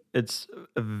me, it's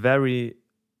a very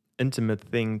intimate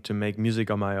thing to make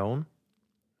music on my own,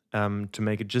 to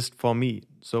make it just for me.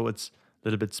 So it's a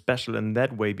little bit special in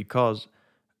that way because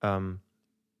um,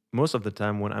 most of the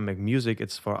time when I make music,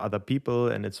 it's for other people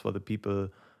and it's for the people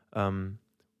um,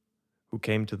 who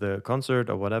came to the concert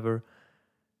or whatever.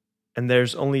 And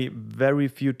there's only very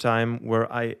few time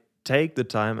where I take the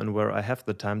time and where I have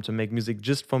the time to make music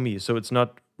just for me. So it's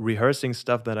not rehearsing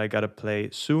stuff that I gotta play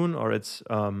soon, or it's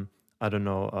I don't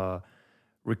know,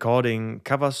 recording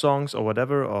cover songs or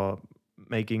whatever, or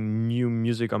making new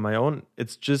music on my own.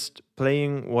 It's just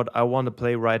playing what I want to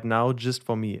play right now, just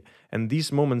for me. And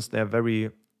these moments, they're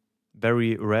very,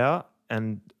 very rare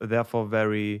and therefore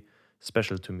very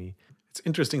special to me. It's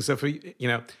interesting. So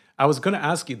I was going to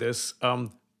ask you this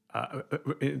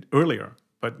earlier,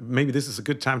 but maybe this is a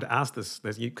good time to ask this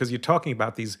because you're talking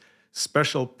about these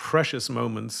special, precious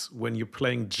moments when you're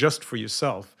playing just for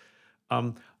yourself.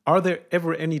 Are there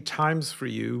ever any times for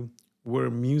you where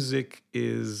music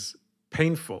is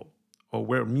painful or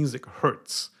where music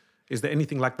hurts? Is there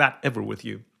anything like that ever with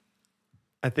you?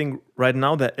 I think right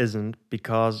now there isn't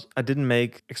because I didn't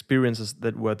make experiences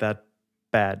that were that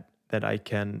bad that I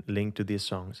can link to these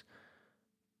songs.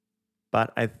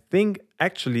 But I think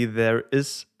actually there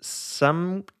is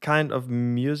some kind of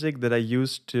music that I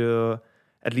used to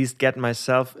at least get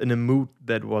myself in a mood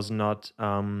that was not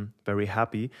very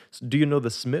happy. So do you know the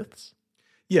Smiths?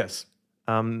 Yes.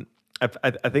 Um,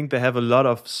 I think they have a lot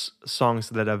of songs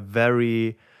that are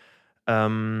very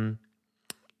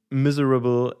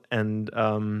miserable and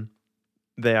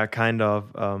they are kind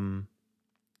of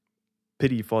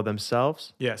pity for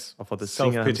themselves. Yes. Or for the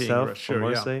singer himself, sure,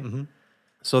 or yeah. say. Mm-hmm.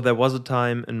 So there was a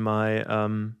time in my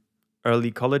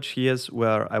early college years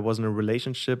where I was in a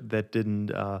relationship that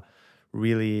didn't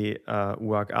really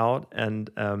work out, and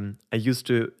I used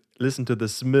to listen to the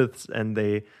Smiths, and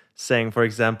they sang, for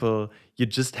example, "You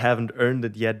just haven't earned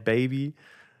it yet, baby.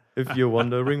 If you're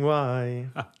wondering why,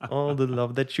 all the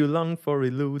love that you long for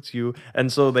eludes you."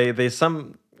 And so they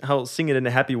somehow sing it in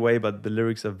a happy way, but the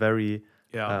lyrics are very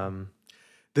Yeah.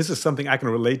 This is something I can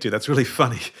relate to. That's really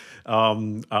funny.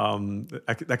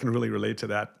 I can really relate to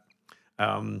that.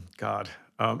 God,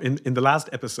 in the last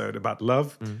episode about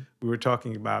love, we were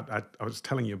talking about. I was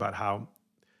telling you about how,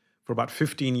 for about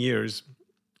 15 years,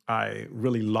 I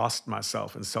really lost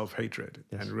myself in self-hatred,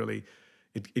 Yes. and really,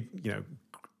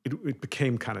 it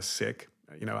became kind of sick.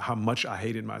 How much I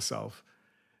hated myself,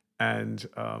 and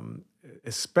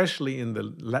especially in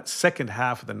the second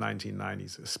half of the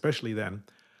 1990s, especially then.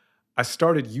 I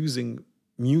started using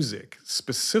music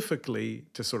specifically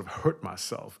to sort of hurt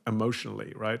myself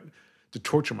emotionally, right? To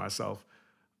torture myself.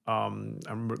 I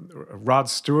remember Rod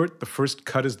Stewart, The First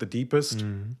Cut is the Deepest,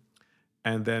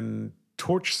 and then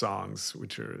torch songs,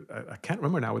 which are, I can't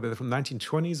remember now whether they're from the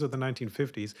 1920s or the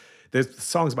 1950s. There's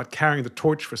songs about carrying the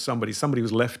torch for somebody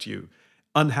who's left you,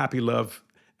 unhappy love,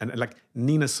 and like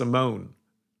Nina Simone,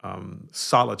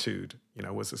 Solitude,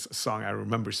 was a song I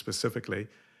remember specifically.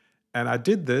 And I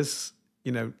did this,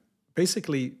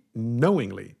 basically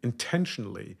knowingly,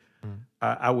 intentionally.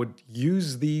 I would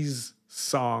use these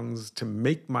songs to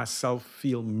make myself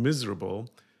feel miserable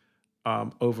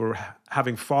over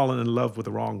having fallen in love with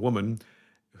the wrong woman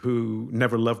who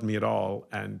never loved me at all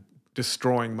and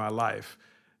destroying my life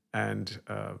and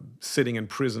sitting in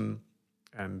prison.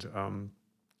 And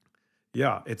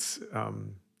it's...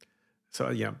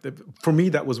 for me,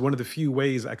 that was one of the few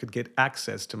ways I could get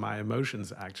access to my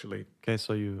emotions, actually. Okay,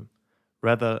 so you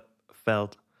rather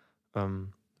felt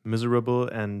miserable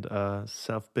and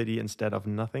self-pity instead of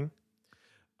nothing?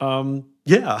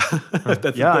 Yeah.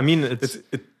 Yeah, I mean,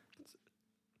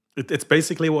 it's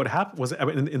basically what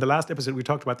happened. In the last episode, we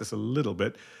talked about this a little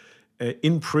bit.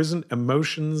 In prison,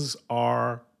 emotions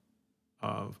are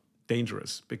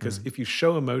dangerous because if you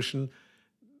show emotion,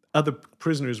 other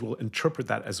prisoners will interpret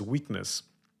that as weakness,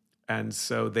 and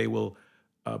so they will,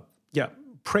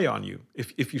 prey on you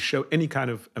if you show any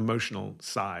kind of emotional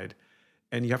side,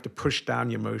 and you have to push down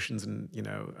your emotions and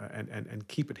and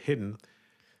keep it hidden.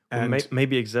 well, And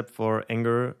maybe except for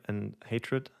anger and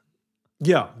hatred.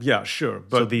 yeah, sure, So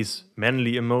but these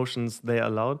manly emotions, they are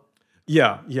allowed?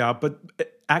 yeah, but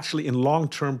actually, in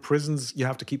long-term prisons, you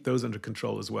have to keep those under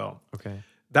control as well. Okay.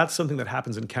 That's something that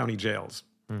happens in county jails.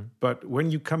 But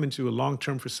when you come into a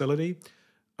long-term facility,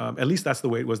 at least that's the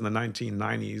way it was in the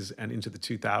 1990s and into the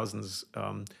 2000s,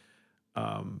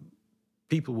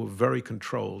 people were very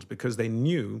controlled because they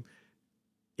knew,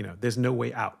 there's no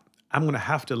way out. I'm going to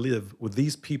have to live with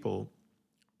these people,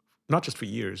 not just for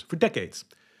years, for decades.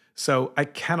 So I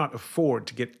cannot afford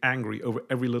to get angry over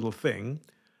every little thing.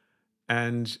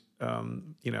 And,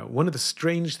 one of the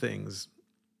strange things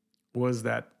was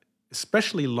that,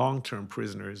 especially long term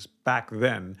prisoners back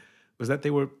then, was that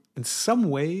they were in some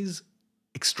ways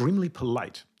extremely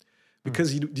polite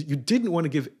because you didn't want to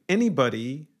give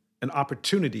anybody an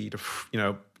opportunity to,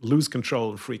 lose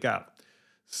control and freak out.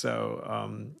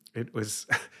 So it was,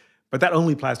 but that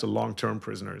only applies to long term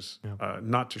prisoners,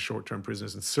 not to short term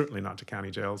prisoners, and certainly not to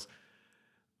county jails.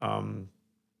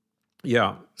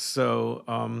 Yeah. So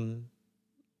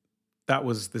that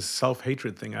was this self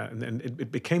hatred thing. And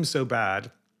it became so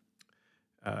bad.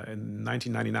 In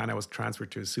 1999, I was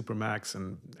transferred to a Supermax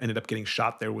and ended up getting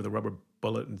shot there with a rubber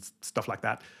bullet and stuff like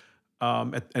that.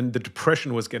 And the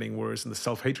depression was getting worse and the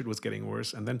self hatred was getting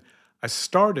worse. And then I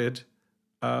started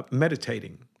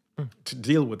meditating to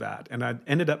deal with that. And I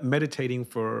ended up meditating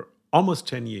for almost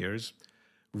 10 years,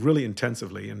 really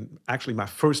intensively. And actually, my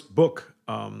first book,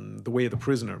 The Way of the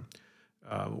Prisoner,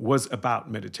 was about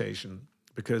meditation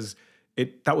because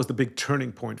that was the big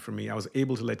turning point for me. I was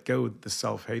able to let go of the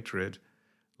self-hatred,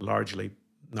 largely,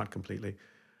 not completely.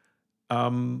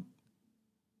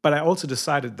 But I also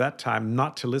decided at that time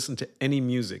not to listen to any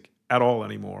music at all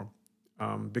anymore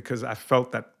because I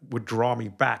felt that would draw me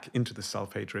back into the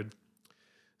self-hatred.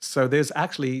 So there's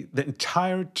actually the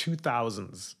entire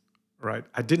 2000s, right?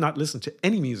 I did not listen to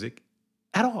any music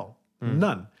at all,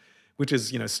 none, which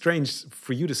is, strange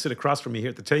for you to sit across from me here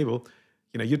at the table.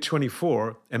 You're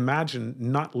 24. Imagine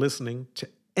not listening to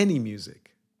any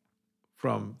music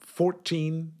from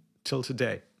 14 till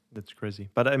today. That's crazy.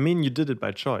 But I mean, you did it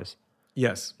by choice.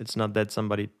 Yes. It's not that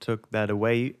somebody took that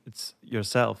away. It's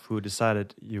yourself who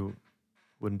decided you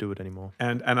wouldn't do it anymore.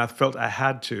 And I felt I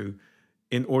had to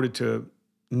in order to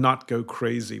not go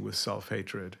crazy with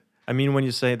self-hatred. I mean, when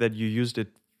you say that you used it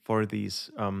for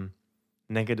these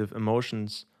negative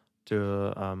emotions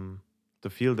to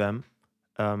feel them,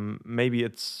 maybe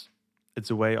it's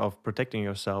a way of protecting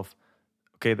yourself.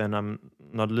 Okay, then I'm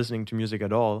not listening to music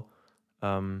at all.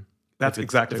 That's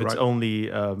exactly right. If it's only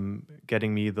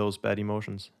getting me those bad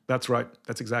emotions. That's right.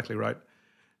 That's exactly right.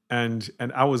 And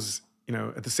I was,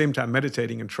 at the same time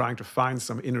meditating and trying to find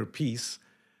some inner peace.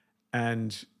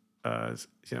 And,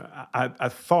 I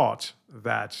thought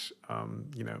that,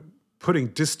 putting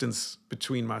distance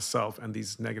between myself and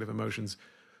these negative emotions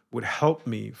would help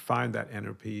me find that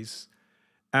inner peace.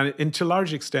 And to a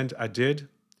large extent, I did.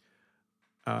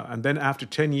 And then after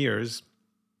 10 years,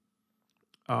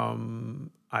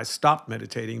 I stopped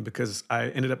meditating because I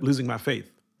ended up losing my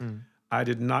faith. I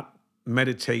did not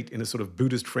meditate in a sort of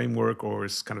Buddhist framework or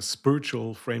kind of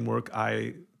spiritual framework.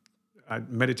 I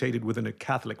meditated within a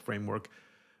Catholic framework.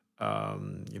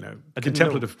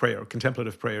 Contemplative prayer.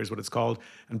 Contemplative prayer is what it's called.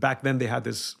 And back then they had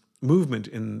this movement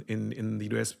in the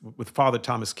US with Father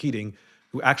Thomas Keating,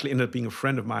 who actually ended up being a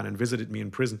friend of mine and visited me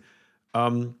in prison,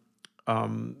 called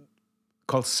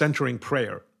centering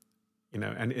prayer.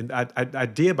 And the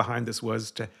idea behind this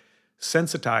was to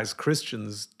sensitize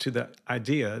Christians to the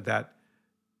idea that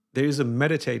there is a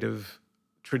meditative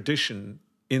tradition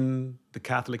in the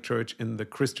Catholic Church, in the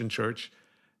Christian Church,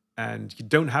 and you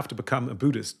don't have to become a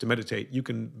Buddhist to meditate. You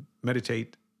can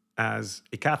meditate as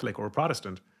a Catholic or a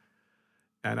Protestant.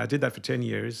 And I did that for 10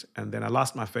 years, and then I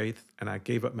lost my faith, and I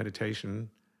gave up meditation.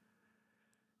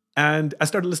 And I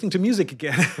started listening to music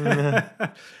again.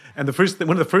 And one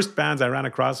of the first bands I ran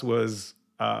across was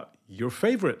your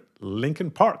favorite,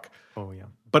 Linkin Park. Oh, yeah.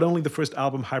 But only the first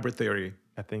album, Hybrid Theory.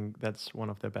 I think that's one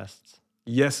of their bests.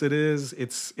 Yes, it is.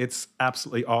 It's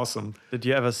absolutely awesome. Did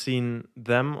you ever seen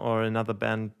them or another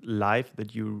band live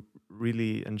that you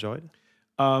really enjoyed?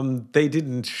 They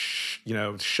didn't,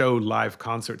 show live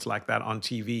concerts like that on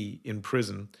TV in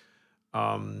prison. They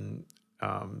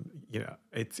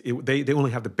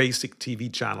only have the basic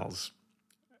TV channels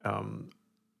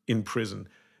in prison.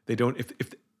 They don't.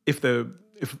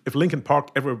 If Linkin Park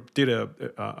ever did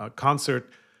a concert,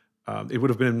 it would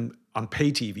have been on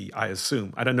pay TV, I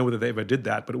assume. I don't know whether they ever did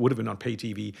that, but it would have been on pay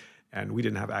TV, and we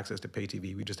didn't have access to pay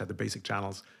TV. We just had the basic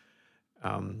channels.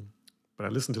 But I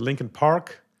listened to Linkin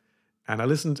Park, and I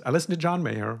listened to John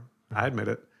Mayer. I admit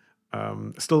it.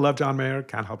 Still love John Mayer.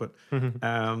 Can't help it.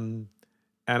 And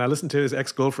I listened to his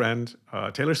ex-girlfriend,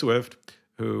 Taylor Swift,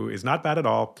 who is not bad at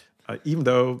all, even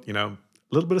though, a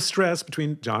little bit of stress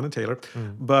between John and Taylor.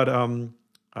 But,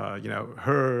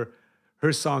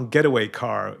 her song Getaway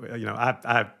Car,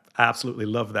 I absolutely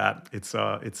love that.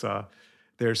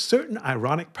 There's certain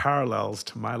ironic parallels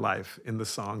to my life in the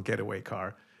song Getaway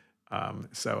Car.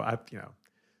 So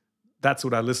that's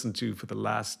what I listened to for the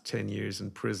last 10 years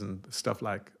in prison. Stuff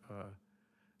like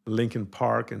Linkin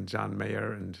Park and John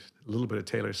Mayer and a little bit of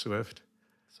Taylor Swift.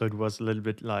 So it was a little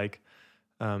bit like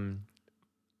um,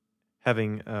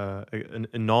 having a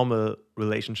normal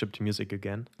relationship to music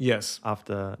again Yes,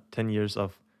 after 10 years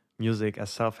of music as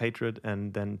self-hatred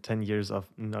and then 10 years of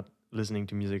not listening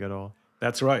to music at all.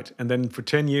 that's right. And then for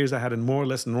 10 years, I had a more or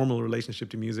less normal relationship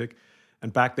to music.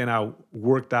 And back then, I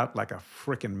worked out like a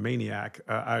freaking maniac.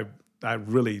 I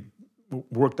really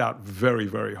worked out very,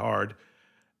 very hard.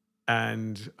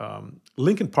 And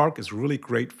Linkin Park is really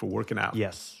great for working out.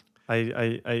 Yes,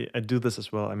 I do this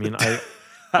as well. I mean,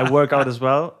 I work out as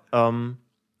well.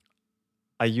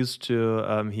 I used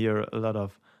to hear a lot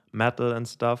of metal and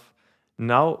stuff.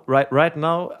 Now, right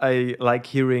now, I like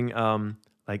hearing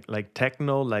like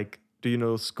techno. Like, do you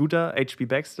know Scooter H.P.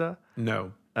 Baxter?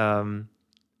 No. Um,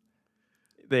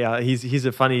 he's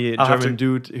a funny I'll have German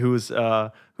to- dude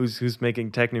who's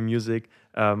making techno music,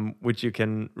 which you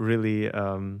can really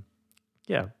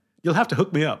yeah. You'll have to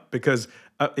hook me up because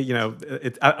I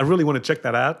really want to check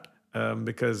that out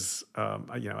because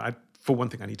for one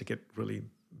thing I need to get really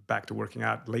back to working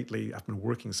out. Lately, I've been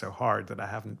working so hard that I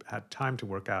haven't had time to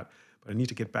work out, but I need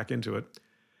to get back into it.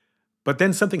 But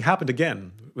then something happened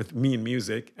again with me and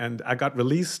music, and I got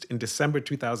released in December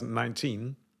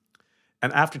 2019.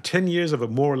 And after 10 years of a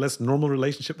more or less normal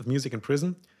relationship with music in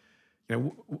prison,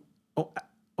 on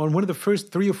one of the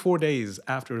first 3 or 4 days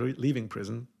after leaving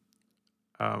prison,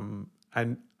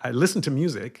 I listened to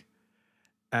music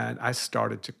and I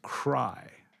started to cry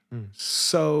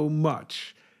so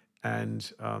much.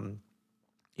 And,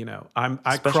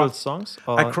 I Special cry. songs?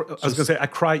 I Or was going to say I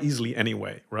cry easily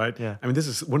anyway, right? Yeah. I mean, this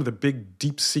is one of the big,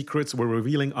 deep secrets we're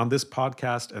revealing on this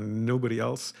podcast and nobody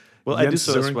else. well, I do Jens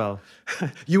so as Soering- well.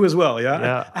 You as well, yeah?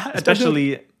 Yeah, I don't know-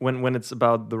 especially when it's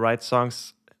about the right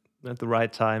songs at the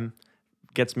right time,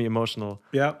 gets me emotional.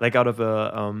 Yeah. Like out of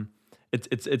a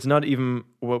it's not even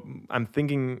what I'm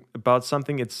thinking about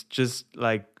something. It's just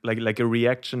like a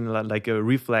reaction, like a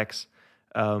reflex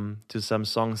to some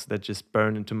songs that just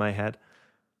burn into my head.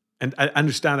 And I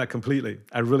understand that completely.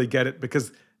 I really get it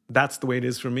because that's the way it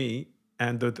is for me.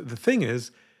 And the thing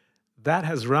is, that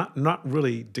has not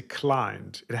really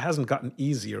declined. It hasn't gotten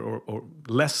easier or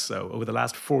less so over the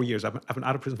last 4 years. I've been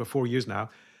out of prison for 4 years now.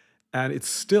 And it's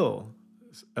still,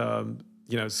 that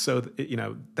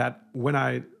when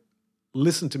I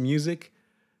listen to music,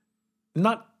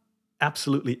 not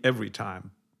absolutely every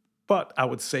time, but I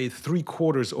would say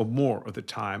 3/4 or more of the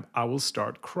time, I will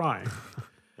start crying.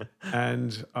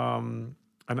 and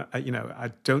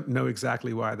I don't know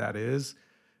exactly why that is.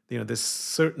 There's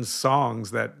certain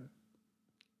songs that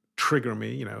trigger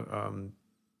me.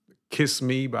 "Kiss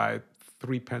Me" by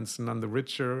Threepence None the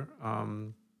Richer,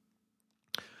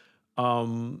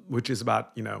 which is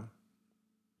about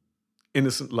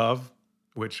innocent love,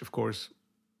 which of course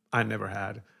I never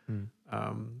had.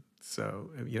 So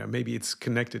maybe it's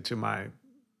connected to my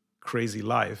crazy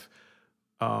life.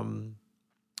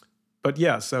 But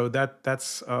yeah, so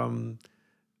that's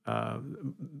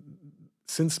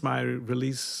since my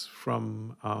release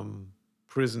from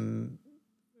prison,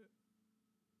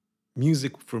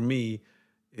 music for me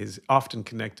is often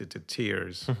connected to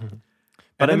tears.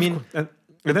 But I then, mean, and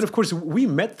then of course we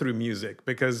met through music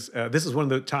because this is one of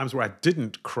the times where I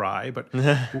didn't cry, but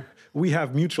we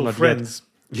have mutual Not friends.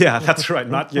 Yeah, that's right,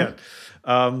 not yet.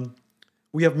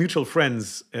 We have mutual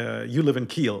friends. You live in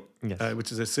Kiel, Yes.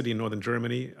 which is a city in northern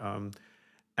Germany,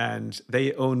 and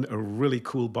they own a really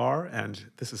cool bar.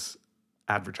 And this is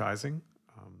advertising.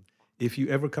 If you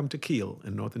ever come to Kiel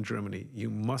in northern Germany,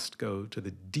 you must go to the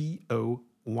D.O.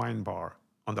 Wine Bar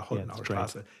on the Holtenauer great.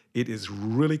 Straße. It is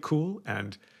really cool,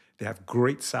 and they have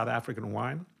great South African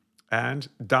wine. And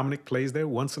Dominik plays there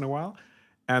once in a while.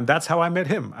 And that's how I met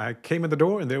him. I came in the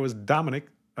door, and there was Dominik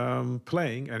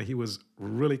playing, and he was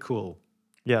really cool.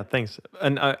 yeah, thanks.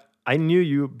 And I knew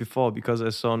you before because I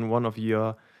saw on one of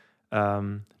your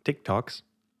TikToks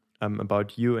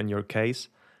about you and your case.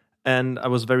 And I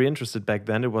was very interested back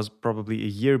then. It was probably a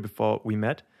year before we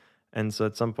met. And so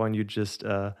at some point you just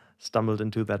stumbled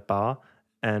into that bar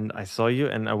and I saw you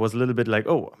and I was a little bit like,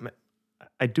 oh,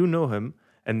 I do know him.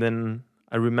 And then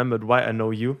I remembered why I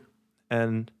know you.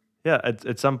 And yeah,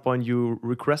 at some point you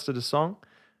requested a song.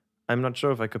 I'm not sure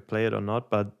if I could play it or not,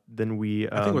 but then we...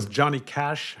 I think it was Johnny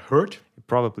Cash, "Hurt."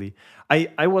 Probably.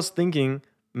 I was thinking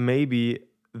maybe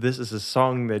this is a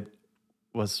song that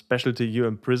was special to you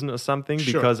in prison or something,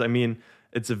 Sure. because I mean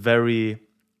it's a very,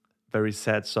 very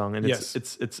sad song, and Yes.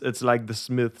 it's like the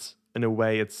Smiths in a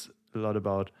way. It's a lot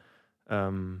about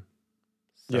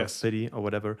Yes. self-pity or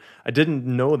whatever. I didn't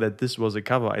know that this was a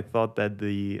cover. I thought that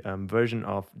the version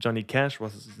of Johnny Cash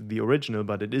was the original,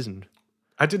 but it isn't.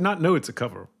 I did not know it's a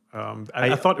cover.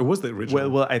 I thought it was the original.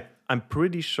 Well, I'm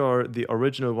pretty sure the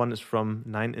original one is from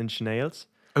 9 Inch Nails.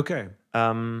 Okay.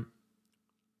 And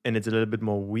it's a little bit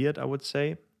more weird, I would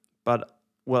say. But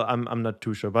well, I'm not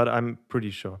too sure, but I'm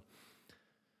pretty sure.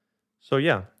 So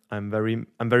yeah, I'm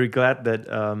very glad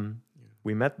that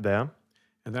we met there.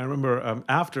 And then I remember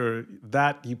after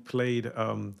that, you played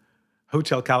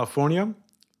Hotel California.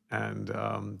 And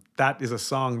that is a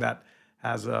song that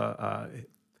has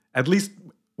at least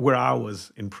where I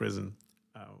was in prison,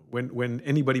 when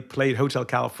anybody played Hotel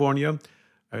California,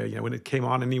 when it came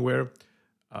on anywhere,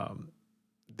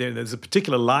 there's a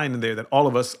particular line in there that all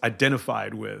of us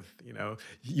identified with.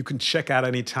 You can check out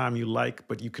anytime you like,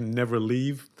 but you can never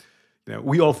leave.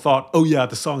 We all thought, oh yeah,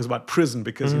 the song's about prison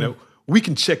because we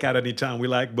can check out anytime we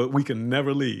like, but we can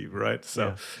never leave, right?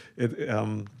 So,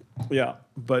 yeah.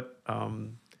 But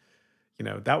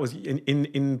that was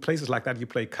in places like that you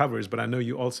play covers, but I know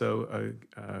you also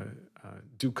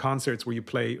do concerts where you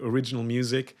play original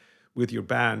music with your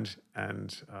band,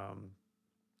 and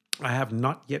I have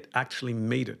not yet actually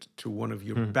made it to one of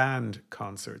your band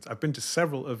concerts. I've been to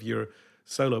several of your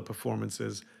solo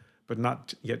performances, but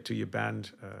not yet to your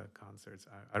band concerts.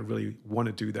 I really want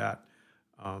to do that.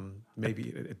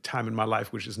 Maybe at a time in my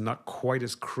life which is not quite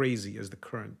as crazy as the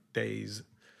current days.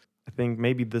 I think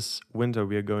maybe this winter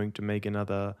we are going to make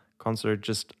another concert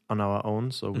just on our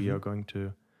own. So we are going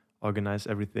to organize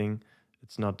everything.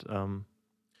 It's not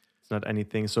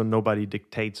anything. So nobody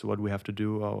dictates what we have to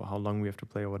do or how long we have to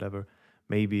play or whatever.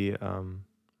 Maybe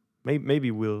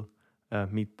maybe we'll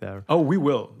meet there. Oh, we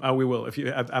will. We will. If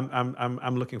you,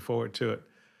 I'm looking forward to it.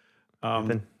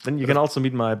 Then you can also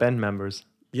meet my band members.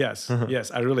 Yes,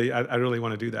 yes. I really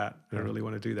want to do that. I really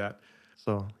want to do that.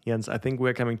 So Jens, I think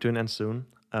we're coming to an end soon.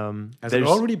 Has it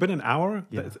already been an hour?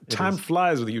 Yeah, Time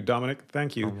flies with you, Dominik.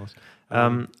 Thank you. Almost.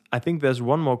 I think there's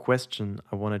one more question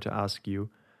I wanted to ask you.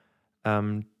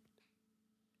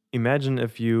 Imagine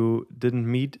if you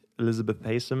didn't meet Elizabeth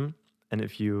Haysom and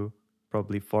if you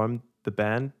probably formed the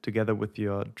band together with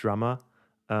your drummer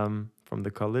from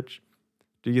the college.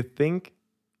 Do you think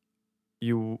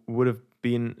you would have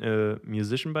been a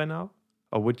musician by now?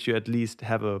 Or would you at least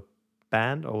have a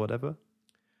band or whatever?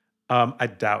 I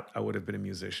doubt I would have been a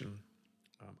musician.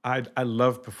 I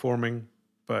love performing,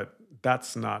 but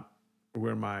that's not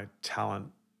where my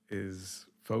talent is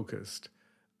focused.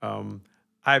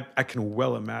 I can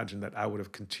well imagine that I would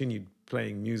have continued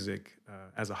playing music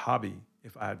as a hobby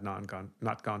if I had not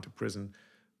gone to prison.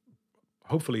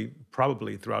 Hopefully,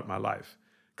 probably throughout my life,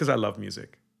 because I love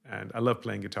music and I love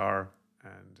playing guitar,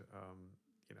 and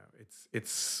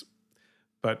it's.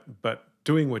 But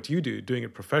doing what you do, doing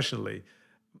it professionally,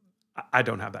 I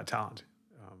don't have that talent.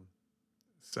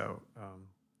 So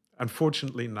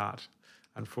unfortunately, not.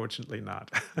 Unfortunately,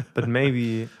 not. But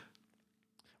maybe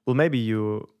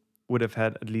you would have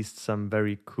had at least some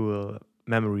very cool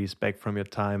memories back from your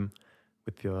time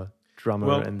with your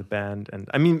drummer and the band. And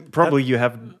I mean, probably you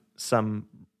have some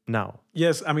now.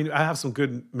 Yes, I mean, I have some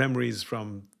good memories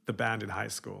from the band in high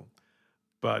school.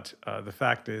 But the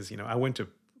fact is, I went to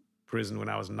prison when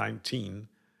I was 19,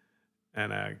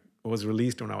 and I was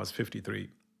released when I was 53.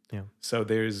 Yeah. So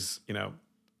there's,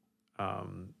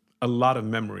 a lot of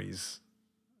memories,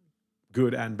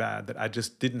 good and bad, that I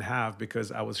just didn't have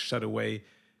because I was shut away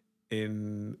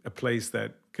in a place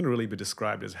that can really be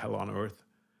described as hell on earth.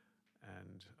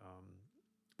 And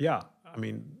yeah, I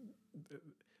mean,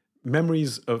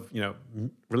 memories of,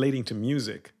 relating to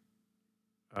music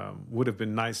would have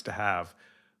been nice to have,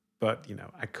 but,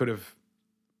 I could have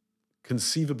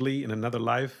conceivably in another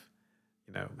life,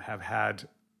 have had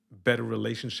better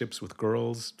relationships with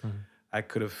girls. I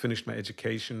could have finished my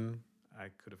education. I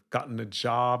could have gotten a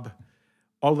job.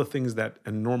 All the things that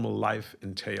a normal life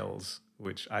entails,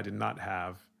 which I did not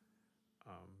have,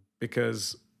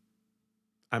 because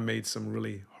I made some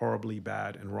really horribly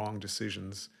bad and wrong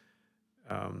decisions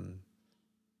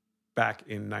back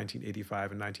in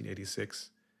 1985 and 1986.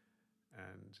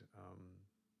 And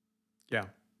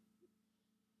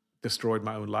destroyed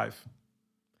my own life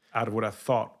out of what I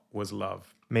thought was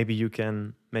love. Maybe you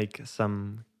can make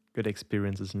some good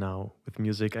experiences now with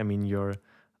music. I mean, you're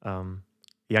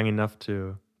young enough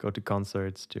to go to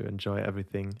concerts, to enjoy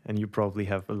everything, and you probably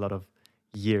have a lot of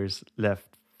years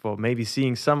left for maybe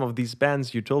seeing some of these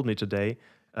bands you told me today,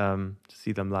 to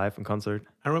see them live in concert.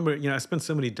 I remember, I spent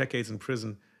so many decades in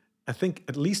prison. I think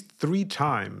at least 3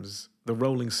 times the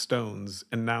Rolling Stones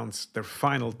announced their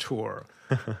final tour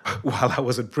while I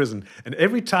was in prison. And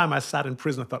every time I sat in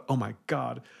prison, I thought, oh my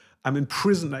God, I'm in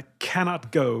prison. I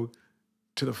cannot go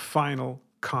to the final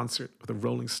concert of the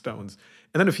Rolling Stones.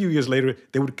 And then a few years later,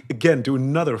 they would again do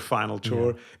another final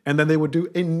tour, and then they would do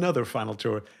another final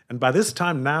tour. And by this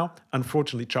time now,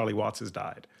 unfortunately, Charlie Watts has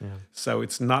died. So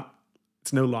it's no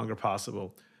longer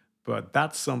possible. But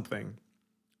that's something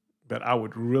that I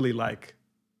would really like.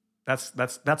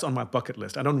 That's on my bucket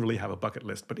list. I don't really have a bucket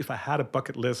list, but if I had a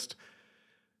bucket list,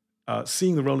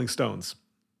 seeing the Rolling Stones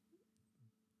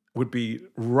would be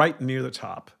right near the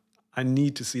top. I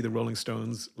need to see the Rolling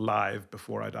Stones live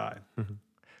before I die.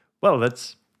 Well,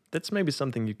 that's maybe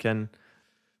something you can.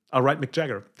 I'll write Mick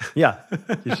Jagger. Yeah,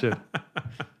 you should.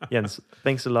 Jens,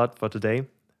 thanks a lot for today.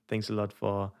 Thanks a lot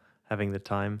for having the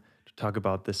time to talk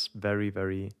about this very,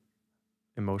 very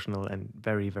emotional and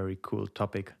very, very cool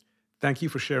topic. Thank you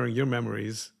for sharing your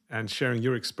memories and sharing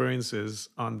your experiences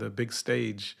on the big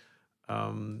stage.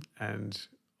 And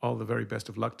all the very best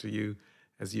of luck to you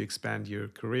as you expand your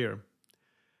career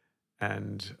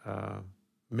and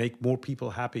make more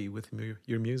people happy with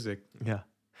your music. Yeah.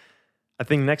 I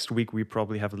think next week we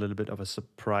probably have a little bit of a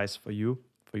surprise for your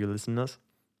listeners.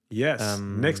 Yes,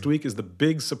 next week is the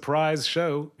big surprise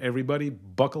show. Everybody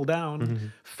buckle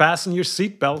down. Fasten your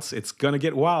seatbelts. It's going to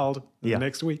get wild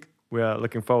next week. We are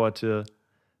looking forward to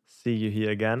see you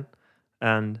here again.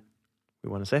 And we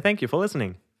want to say thank you for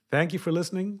listening. Thank you for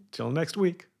listening. Till next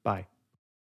week. Bye.